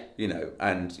shop.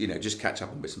 And just catch up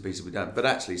on bits and pieces we've done. But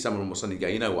actually, someone will suddenly go,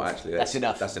 you know what? Actually, that's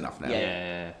enough. That's enough now.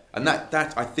 And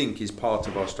that I think is part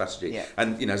of our strategy.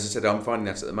 And as I said, I'm finding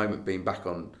that at the moment, being back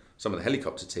on some of the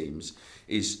helicopter teams,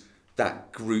 is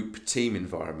that group team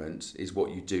environment is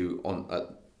what you do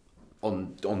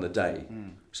on the day.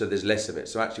 So there's less of it.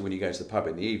 So actually, when you go to the pub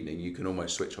in the evening, you can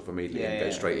almost switch off immediately and go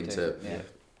straight into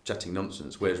chatting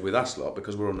nonsense. Whereas with us lot,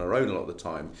 because we're on our own a lot of the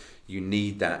time, you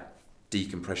need that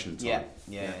decompression time.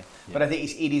 But I think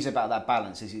it is about that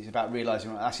balance. It's about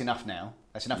realising that's enough now.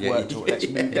 That's enough work talk.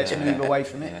 Let's move away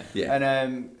from it.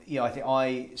 And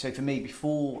so for me,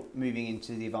 before moving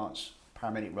into the advanced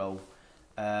paramedic role,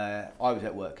 I was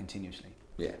at work continuously.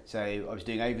 So I was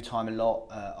doing overtime a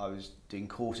lot. I was doing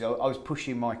courses. I was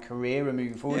pushing my career and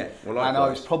moving forward. And I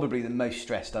was probably the most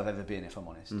stressed I've ever been, if I'm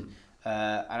honest. And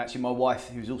actually, my wife,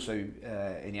 who's also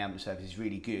in the ambulance service, is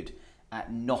really good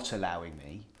at not allowing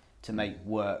me to make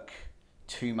work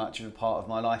too much of a part of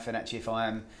my life. And actually, if I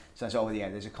am, so I say,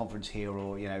 there's a conference here,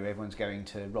 or everyone's going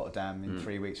to Rotterdam in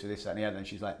 3 weeks for this, that, and the other, and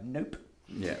she's like, nope.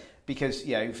 Because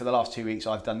for the last 2 weeks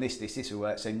I've done this will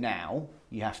work, so now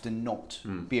you have to not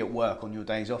be at work on your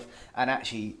days off. And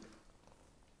actually,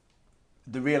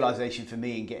 the realisation for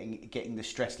me in getting the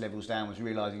stress levels down was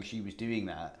realising she was doing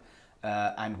that,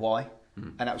 and why.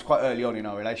 And that was quite early on in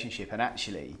our relationship, and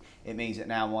actually it means that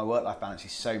now my work-life balance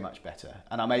is so much better,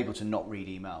 and I'm able to not read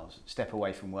emails, step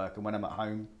away from work, and when I'm at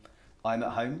home,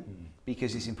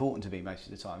 because it's important to be most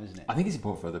of the time, isn't it? I think it's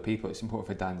important for other people. It's important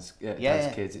for Dan's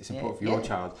kids. It's important for your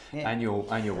child and your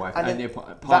wife and your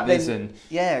partners.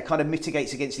 Kind of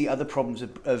mitigates against the other problems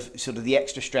of sort of the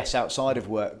extra stress outside of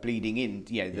work bleeding in.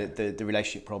 The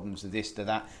relationship problems, the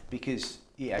that, because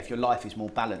if your life is more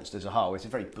balanced as a whole, it's a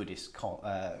very Buddhist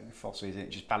philosophy, isn't it?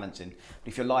 Just balancing. But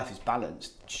if your life is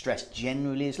balanced, stress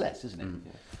generally is less, isn't it?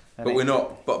 But we're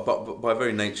not. But by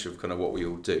very nature of kind of what we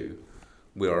all do,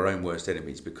 we're our own worst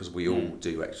enemies because we all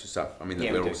do extra stuff. I mean,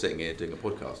 we're all sitting here doing a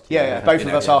podcast. Both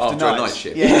of us after a night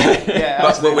shift.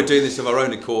 But we're doing this of our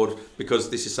own accord because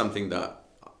this is something that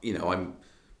I'm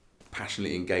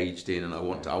passionately engaged in, and I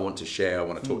want to share. I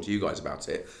want to talk to you guys about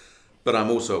it. But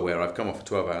I'm also aware I've come off a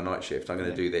 12-hour night shift. I'm going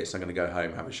to do this. I'm going to go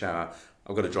home, have a shower.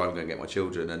 I've got to drive and go and get my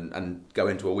children and go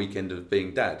into a weekend of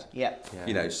being dad.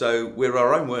 So we're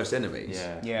our own worst enemies.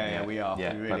 We are.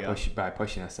 Yeah, we really by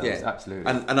pushing ourselves,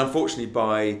 absolutely. And unfortunately,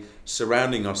 by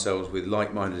surrounding ourselves with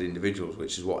like-minded individuals,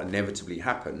 which is what inevitably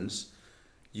happens,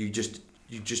 you just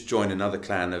join another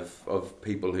clan of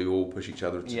people who all push each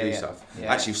other to do stuff.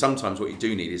 Actually, sometimes what you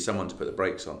do need is someone to put the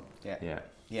brakes on.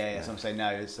 Some say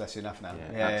no, that's enough now.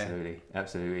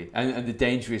 Absolutely. And the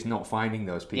danger is not finding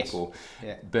those people,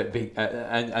 but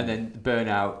and then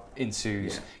burnout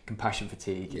ensues, compassion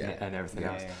fatigue, and everything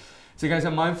else. So guys,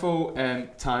 I'm mindful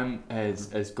time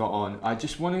has got on. I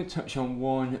just want to touch on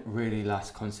one really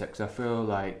last concept, because I feel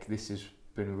like this has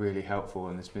been really helpful,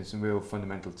 and there's been some real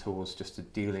fundamental tools just to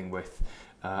dealing with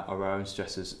our own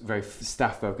stresses, very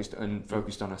staff focused and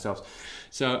focused on ourselves.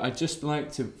 So I'd just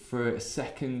like to, for a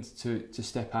second, to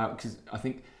step out, because I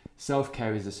think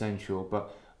self-care is essential,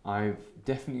 but I've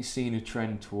definitely seen a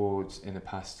trend towards, in the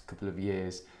past couple of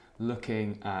years,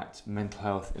 looking at mental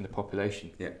health in the population.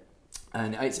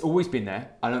 And it's always been there.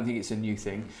 I don't think it's a new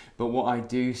thing. But what I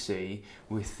do see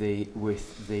with the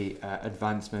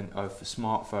advancement of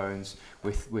smartphones,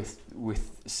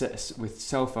 with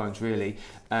cell phones really,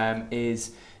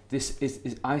 is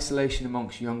isolation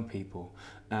amongst young people,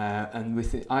 and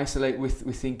with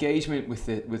the engagement with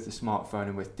the smartphone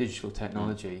and with digital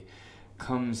technology,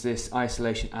 comes this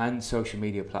isolation and social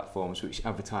media platforms which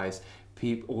advertise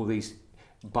all these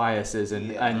biases and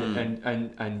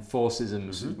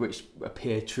falsisms which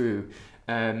appear true.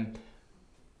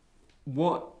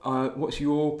 What's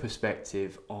your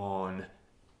perspective on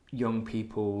young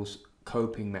people's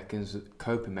coping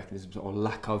mechanisms or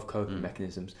lack of coping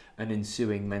mechanisms and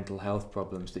ensuing mental health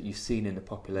problems that you've seen in the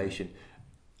population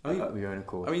of your own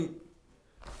accord? I mean,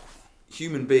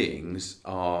 human beings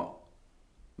are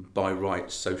by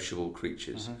right social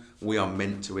creatures. We are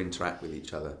meant to interact with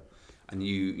each other. And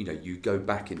you go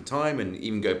back in time, and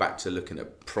even go back to looking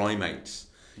at primates.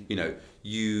 You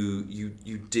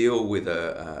deal with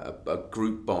a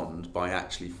group bond by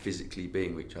actually physically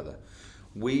being with each other.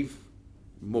 We've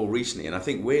more recently, and I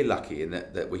think we're lucky in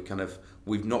that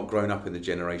we've not grown up in the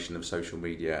generation of social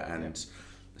media, and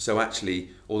so actually,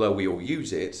 although we all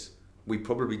use it, we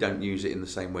probably don't use it in the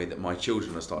same way that my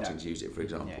children are starting to use it, for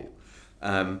example.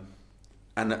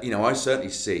 And I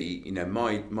certainly see,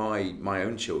 my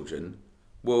own children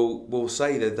will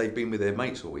say that they've been with their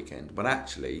mates all weekend, but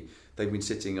actually they've been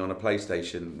sitting on a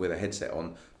PlayStation with a headset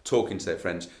on, talking to their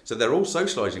friends. So they're all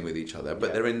socialising with each other,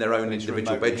 but they're in their own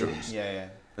individual bedrooms.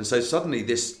 And so suddenly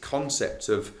this concept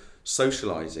of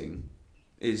socialising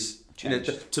is,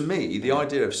 to me, the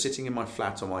idea of sitting in my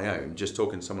flat on my own, just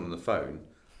talking to someone on the phone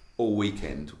all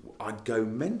weekend, I'd go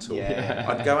mental.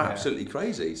 I'd go absolutely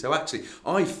crazy. So actually,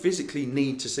 I physically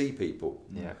need to see people.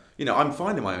 I'm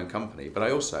fine in my own company, but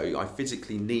I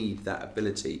physically need that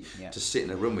ability to sit in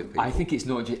a room with people. I think it's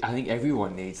not just, I think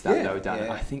everyone needs that though, Dan.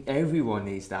 I think everyone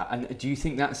needs that. And do you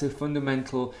think that's a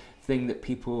fundamental thing that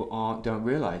people don't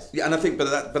realise? Yeah, and I think,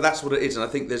 but that's what it is. And I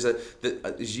think there's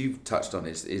as you've touched on,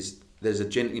 is there's a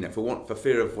for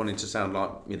fear of wanting to sound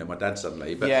like my dad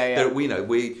suddenly, but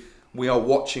we are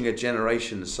watching a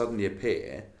generation suddenly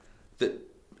appear that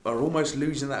are almost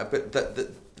losing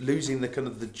that losing the kind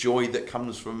of the joy that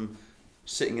comes from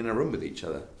sitting in a room with each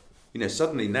other.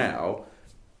 Suddenly now,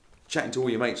 chatting to all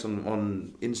your mates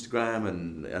on Instagram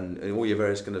and all your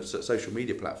various kind of social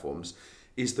media platforms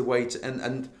is the way to,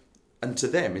 and to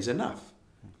them is enough.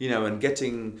 And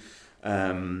getting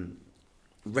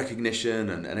recognition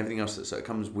and everything else that sort of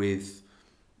comes with,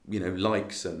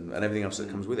 likes and everything else that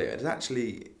comes with it.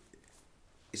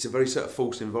 It's a very sort of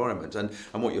false environment, and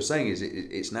what you're saying is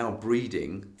it's now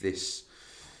breeding this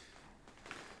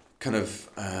kind of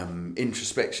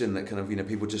introspection that kind of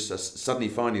people just are suddenly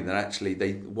finding that actually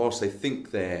whilst they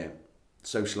think they're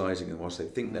socialising, and whilst they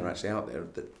think they're actually out there,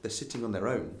 they're sitting on their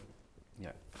own.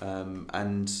 Yeah.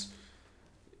 And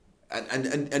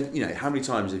you know, how many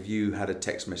times have you had a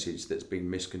text message that's been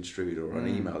misconstrued, or an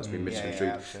email that's been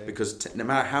misconstrued? Because no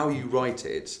matter how you write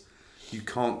it, you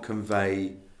can't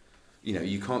convey, you know,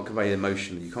 you can't convey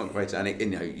emotion, you can't convey it, and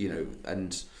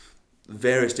and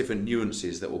various different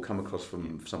nuances that will come across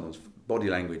from someone's body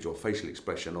language or facial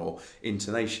expression or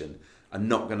intonation are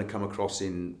not going to come across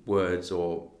in words,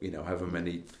 or, you know, however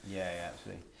many. Yeah,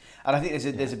 absolutely. And I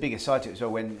think there's a bigger side to it as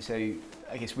well. So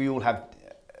I guess we all have,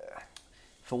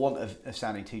 for want of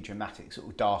sounding too dramatic, sort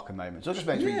of darker moments, or just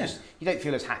moments where you don't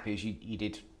feel as happy as you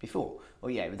did before, or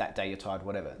with that day you're tired,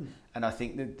 whatever. And I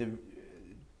think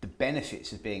the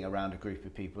benefits of being around a group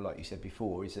of people, like you said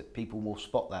before, is that people will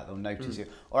spot that, they'll notice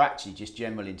it, or actually just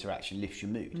general interaction lifts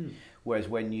your mood. Whereas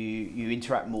when you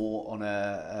interact more on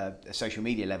a social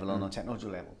media level, on a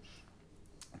technological level,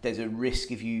 there's a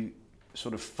risk of you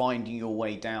sort of finding your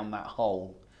way down that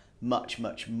hole much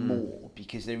more,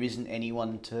 because there isn't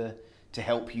anyone to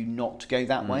help you not to go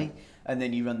that way, and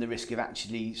then you run the risk of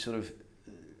actually sort of,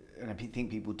 and I think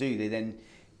people do, they then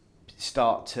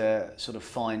start to sort of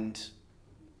find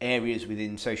areas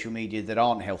within social media that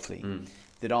aren't healthy,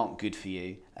 that aren't good for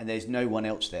you, and there's no one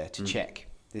else there to check.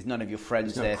 There's none of your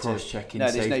friends there to cross-checking. No,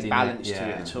 there's no balance to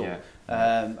it at all.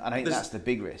 And I think that's the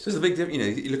big risk. There's a big difference. You know,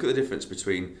 you look at the difference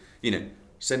between, you know,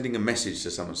 sending a message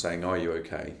to someone saying, "Are you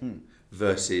okay?"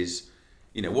 versus,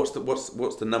 you know, what's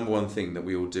the number one thing that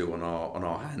we all do on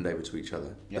our handover to each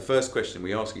other? The first question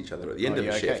we ask each other at the end of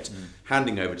a shift,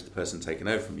 handing over to the person taking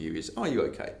over from you, is, "Are you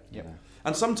okay?"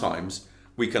 And sometimes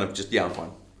we kind of just, I'm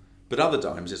fine. But other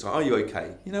times it's like, "Are you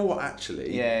okay?" You know what,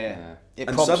 actually?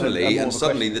 And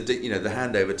suddenly the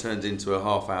handover turns into a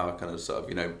half-hour kind of sort of,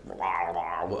 you know,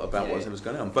 about what's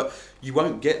going on. But you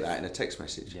won't get that in a text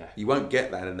message. You won't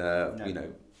get that in a, you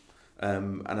know,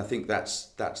 and I think that's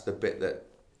the bit that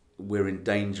we're in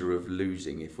danger of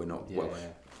losing if we're not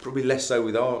probably less so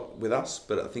with us.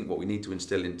 But I think what we need to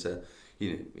instill into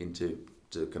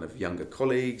kind of younger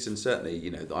colleagues, and certainly,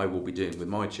 you know, that I will be doing with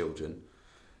my children,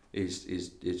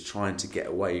 is trying to get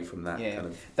away from that kind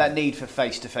of that need for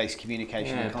face-to-face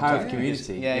communication and power of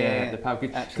community. The power of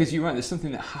community. Because you're right, there's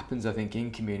something that happens, I think,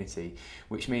 in community,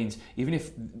 which means even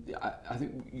if I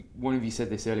think one of you said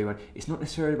this earlier on, it's not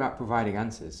necessarily about providing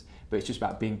answers, but it's just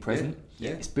about being present.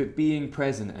 It's being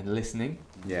present and listening.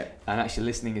 And actually,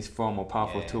 listening is far more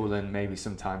powerful tool than maybe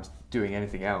sometimes doing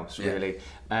anything else, really.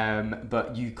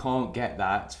 But you can't get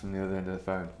that from the other end of the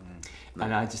phone. No.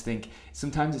 And I just think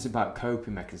sometimes it's about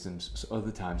coping mechanisms, so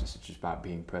other times it's just about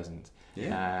being present.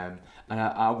 And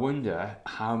I wonder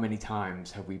how many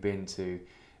times have we been to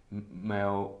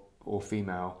male or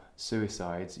female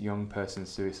suicides, young person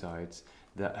suicides,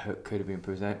 that could have been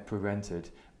prevented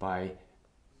by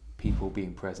people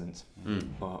being present,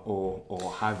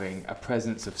 or having a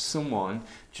presence of someone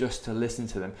just to listen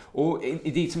to them, or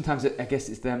indeed sometimes I guess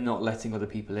it's them not letting other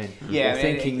people in, or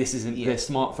thinking this isn't their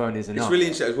smartphone is enough. It's really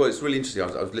interesting. Well, it's really interesting.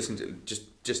 I was listening to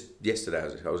just yesterday.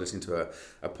 I was listening to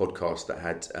a podcast that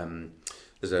had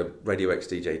there's a Radio X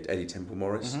DJ, Eddie Temple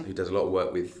Morris, who does a lot of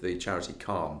work with the charity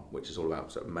Calm, which is all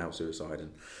about sort of male suicide,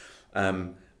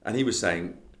 and he was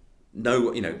saying, no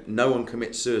one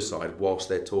commits suicide whilst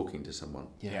they're talking to someone.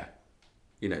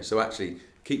 You know, so actually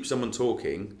keep someone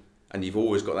talking, and you've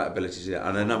always got that ability to do that.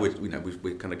 And I know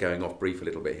we're kind of going off brief a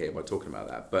little bit here by talking about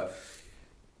that, but,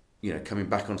 you know, coming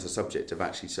back onto the subject of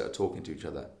actually sort of talking to each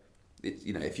other,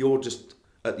 you know, if you're just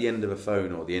at the end of a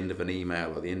phone or the end of an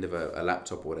email or the end of a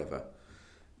laptop or whatever,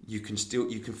 you can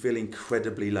feel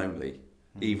incredibly lonely,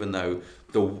 even though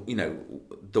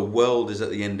the world is at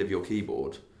the end of your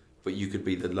keyboard, but you could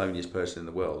be the loneliest person in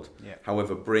the world.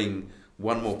 However, bring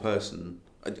one more person.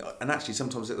 And actually,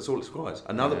 sometimes that's all it requires.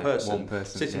 Another person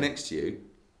sitting next to you,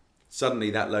 suddenly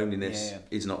that loneliness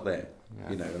is not there.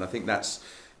 You know, and I think that's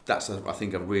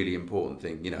a really important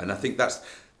thing. You know, and I think that's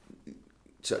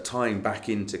tying back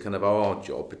into kind of our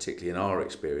job, particularly in our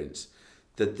experience,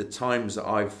 that the times that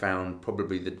I've found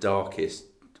probably the darkest,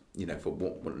 you know, for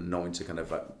not to kind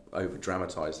of over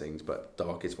dramatise things, but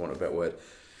darkest, for want of a better word,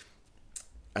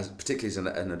 particularly as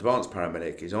an advanced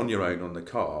paramedic, is on your own on the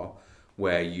car,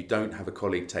 where you don't have a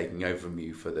colleague taking over from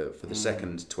you for the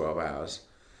second 12 hours,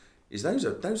 is those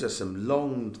are some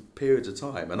long periods of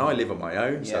time. And I live on my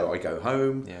own, so I go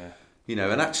home, you know,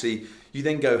 and actually you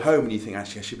then go home and you think,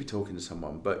 actually I should be talking to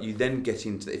someone, but you then get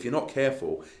into, if you're not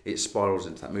careful, it spirals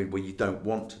into that mood where you don't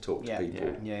want to talk to people.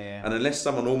 And unless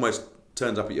someone almost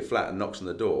turns up at your flat and knocks on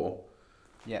the door,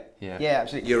 Yeah, Yeah.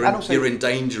 absolutely. You're in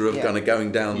danger of kind of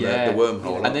going down the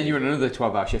wormhole. And then you're in another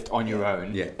 12-hour shift on your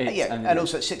own. Yeah. And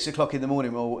also at 6 o'clock in the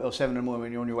morning or 7 in the morning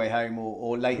when you're on your way home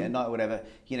or late at night or whatever,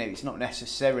 it's not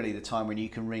necessarily the time when you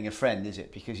can ring a friend, is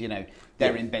it? Because,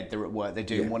 they're in bed, they're at work, they're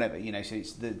doing whatever, so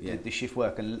it's the shift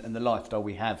work and the lifestyle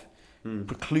we have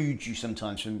precludes you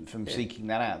sometimes from seeking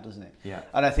that out, doesn't it? Yeah.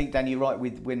 And I think, Dan, you're right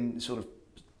when sort of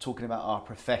talking about our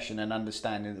profession and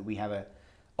understanding that we have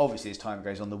obviously as time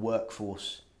goes on, the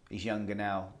workforce is younger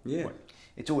now. Yeah.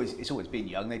 It's always been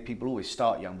young. People always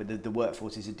start young, but the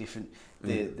workforce is a different.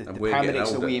 The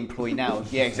paramedics that we employ now,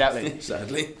 yeah, exactly.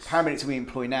 Sadly, paramedics that we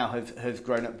employ now have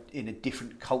grown up in a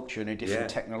different culture and a different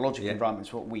technological environment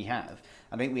to what we have.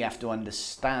 I think we have to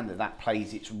understand that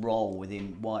plays its role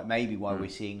within why we're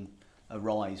seeing a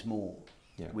rise more.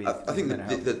 Yeah. I think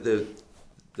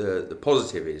the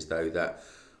positive is though that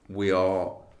we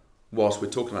are, whilst we're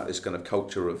talking about this kind of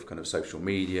culture of kind of social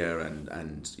media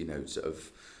and sort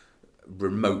of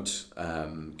remote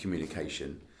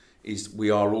communication, is we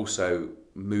are also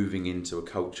moving into a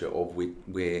culture of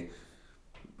we're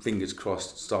fingers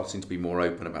crossed starting to be more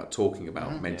open about talking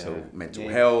about mental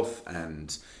health,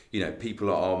 and people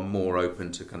are more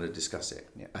open to kind of discuss it,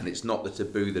 and it's not the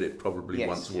taboo that it probably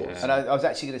once was. And I was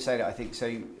actually going to say that I think so.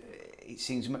 It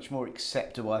seems much more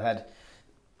acceptable. I've had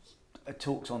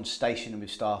talks on station with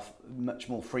staff much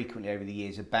more frequently over the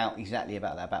years about that,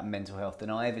 about mental health, than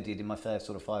I ever did in my first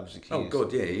sort of 5 or 6 years. Oh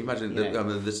God, yeah. You imagine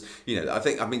this.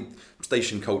 I mean,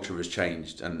 station culture has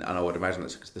changed, and I would imagine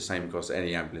it's the same across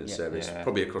any ambulance service,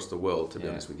 probably across the world, to be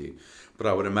honest with you. But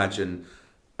I would imagine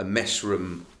a mess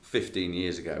room 15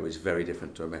 years ago is very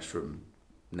different to a mess room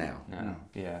now.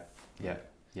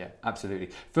 Yeah, absolutely.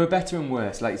 For better and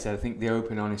worse, like you said, I think the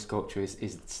open, honest culture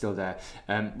is still there.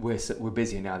 We're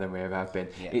busier now than we ever have been.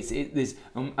 Yeah.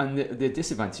 And the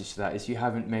disadvantage to that is you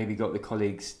haven't maybe got the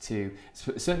colleagues to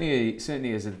certainly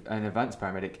as an advanced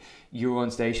paramedic, you're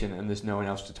on station and there's no one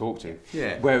else to talk to.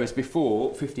 Yeah. Whereas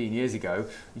before, 15 years ago,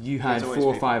 you had 4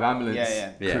 or 5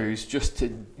 ambulance crews just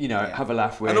to have a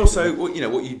laugh with. And also, what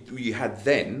you had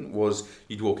then was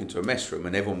you'd walk into a mess room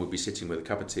and everyone would be sitting with a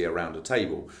cup of tea around a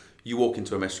table. You walk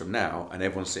into a mess room now and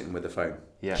everyone's sitting with a phone.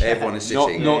 Yeah. Everyone is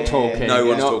sitting. Not talking. No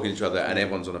one's talking to each other and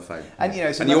everyone's on a phone. And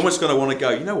you're almost going to want to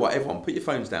go, you know what, everyone, put your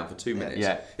phones down for 2 minutes.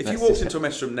 Yeah. If you walked into a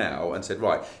mess room now and said,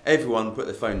 right, everyone put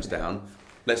their phones down,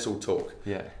 let's all talk.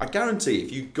 Yeah. I guarantee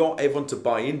if you got everyone to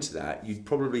buy into that, you'd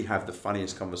probably have the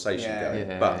funniest conversation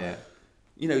going. But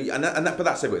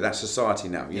that's everywhere. That's society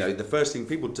now. The first thing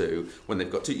people do when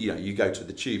they've got to, you go to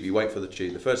the tube, you wait for the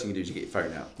tube. The first thing you do is you get your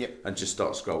phone out and just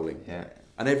start scrolling. Yeah.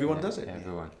 And everyone does it.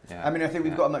 Everyone. Yeah. I mean, I think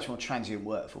we've got a much more transient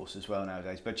workforce as well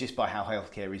nowadays. But just by how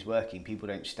healthcare is working, people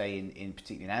don't stay in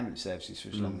particularly in ambulance services for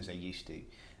as long as they used to.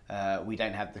 We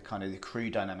don't have the kind of the crew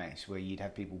dynamics where you'd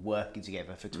have people working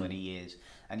together for 20 years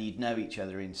and you'd know each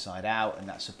other inside out, and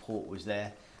that support was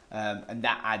there. And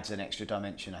that adds an extra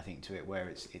dimension, I think, to it, where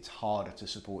it's harder to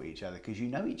support each other because you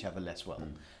know each other less well,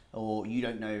 or you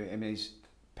don't know. I mean, there's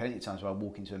plenty of times where I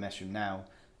walk into a mess room now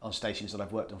on stations that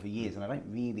I've worked on for years, and I don't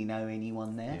really know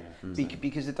anyone there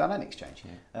because the dynamics change,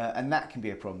 and that can be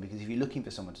a problem because if you're looking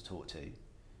for someone to talk to,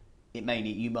 you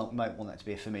might want that to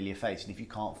be a familiar face, and if you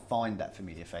can't find that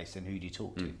familiar face, then who do you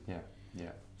talk to? Yeah.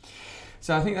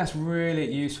 So I think that's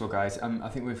really useful, guys. I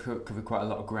think we've covered quite a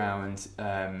lot of ground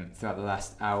throughout the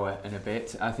last hour and a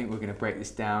bit. I think we're going to break this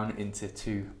down into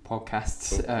 2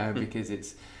 podcasts because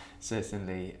it's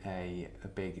certainly a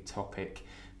big topic.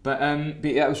 But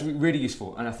that was really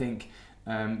useful, and I think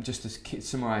just to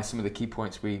summarise some of the key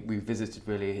points we visited,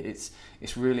 really, it's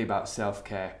really about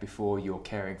self-care before you're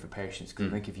caring for patients, because I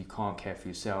think if you can't care for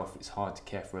yourself, it's hard to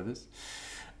care for others.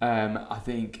 I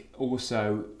think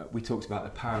also we talked about the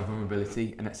power of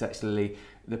vulnerability, and it's actually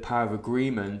the power of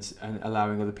agreement and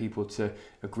allowing other people to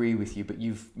agree with you, but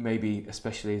you've maybe,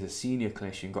 especially as a senior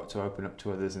clinician, got to open up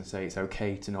to others and say it's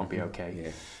okay to not be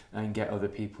okay, and get other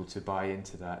people to buy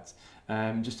into that.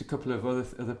 Just a couple of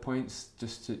other points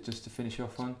just to finish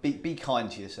off on. Be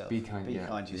kind to yourself. Be kind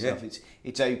to yourself.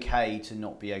 It's okay to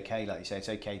not be okay, like you say. It's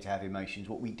okay to have emotions.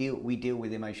 What we deal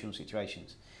with emotional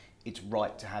situations. It's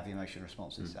right to have emotional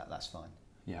responses. That's fine.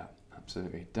 Yeah,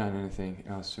 absolutely. Dan, anything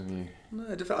else from you? No,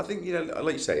 I think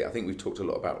like you say, I think we've talked a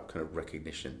lot about kind of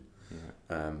recognition.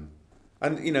 Yeah.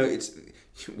 And it's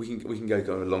we can go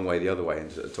a long way the other way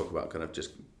and talk about kind of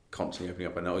just constantly opening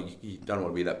up. I know you don't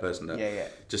want to be that person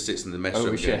that just sits in the mess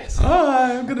room going,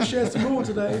 "Hi, I'm going to share some more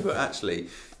today." But actually,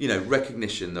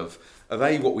 recognition of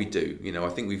what we do. I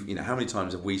think we've how many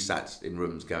times have we sat in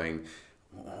rooms going,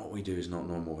 "What we do is not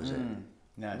normal, is it?"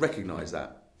 No. Recognise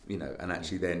that, and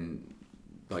actually then,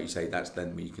 like you say, that's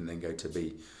then where you can then go to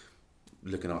be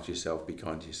looking after yourself, be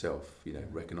kind to yourself, you know,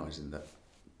 recognising that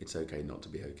it's okay not to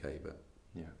be okay, but...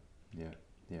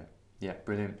 Yeah,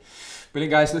 brilliant,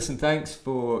 guys. Listen, thanks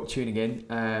for tuning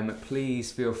in.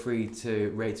 Please feel free to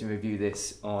rate and review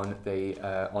this on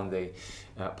the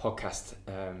podcast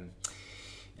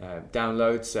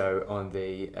download. So on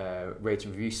the rate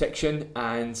and review section,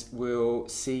 and we'll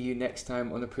see you next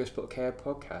time on the Pure Sport Care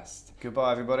podcast.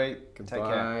 Goodbye, everybody.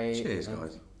 Goodbye. Take care. Cheers,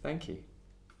 guys. Thank you.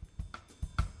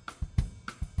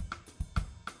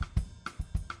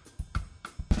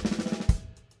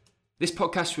 This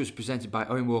podcast was presented by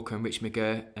Owen Walker and Rich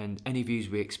McGurr, and any views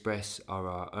we express are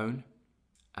our own.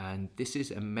 And this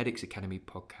is a Medics Academy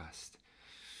podcast.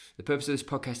 The purpose of this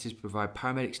podcast is to provide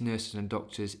paramedics, nurses and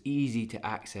doctors easy to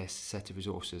access set of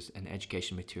resources and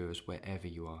education materials wherever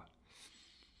you are.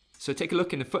 So take a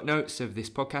look in the footnotes of this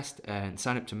podcast and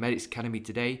sign up to Medics Academy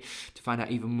today to find out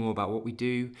even more about what we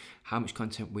do, how much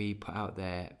content we put out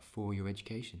there for your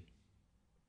education.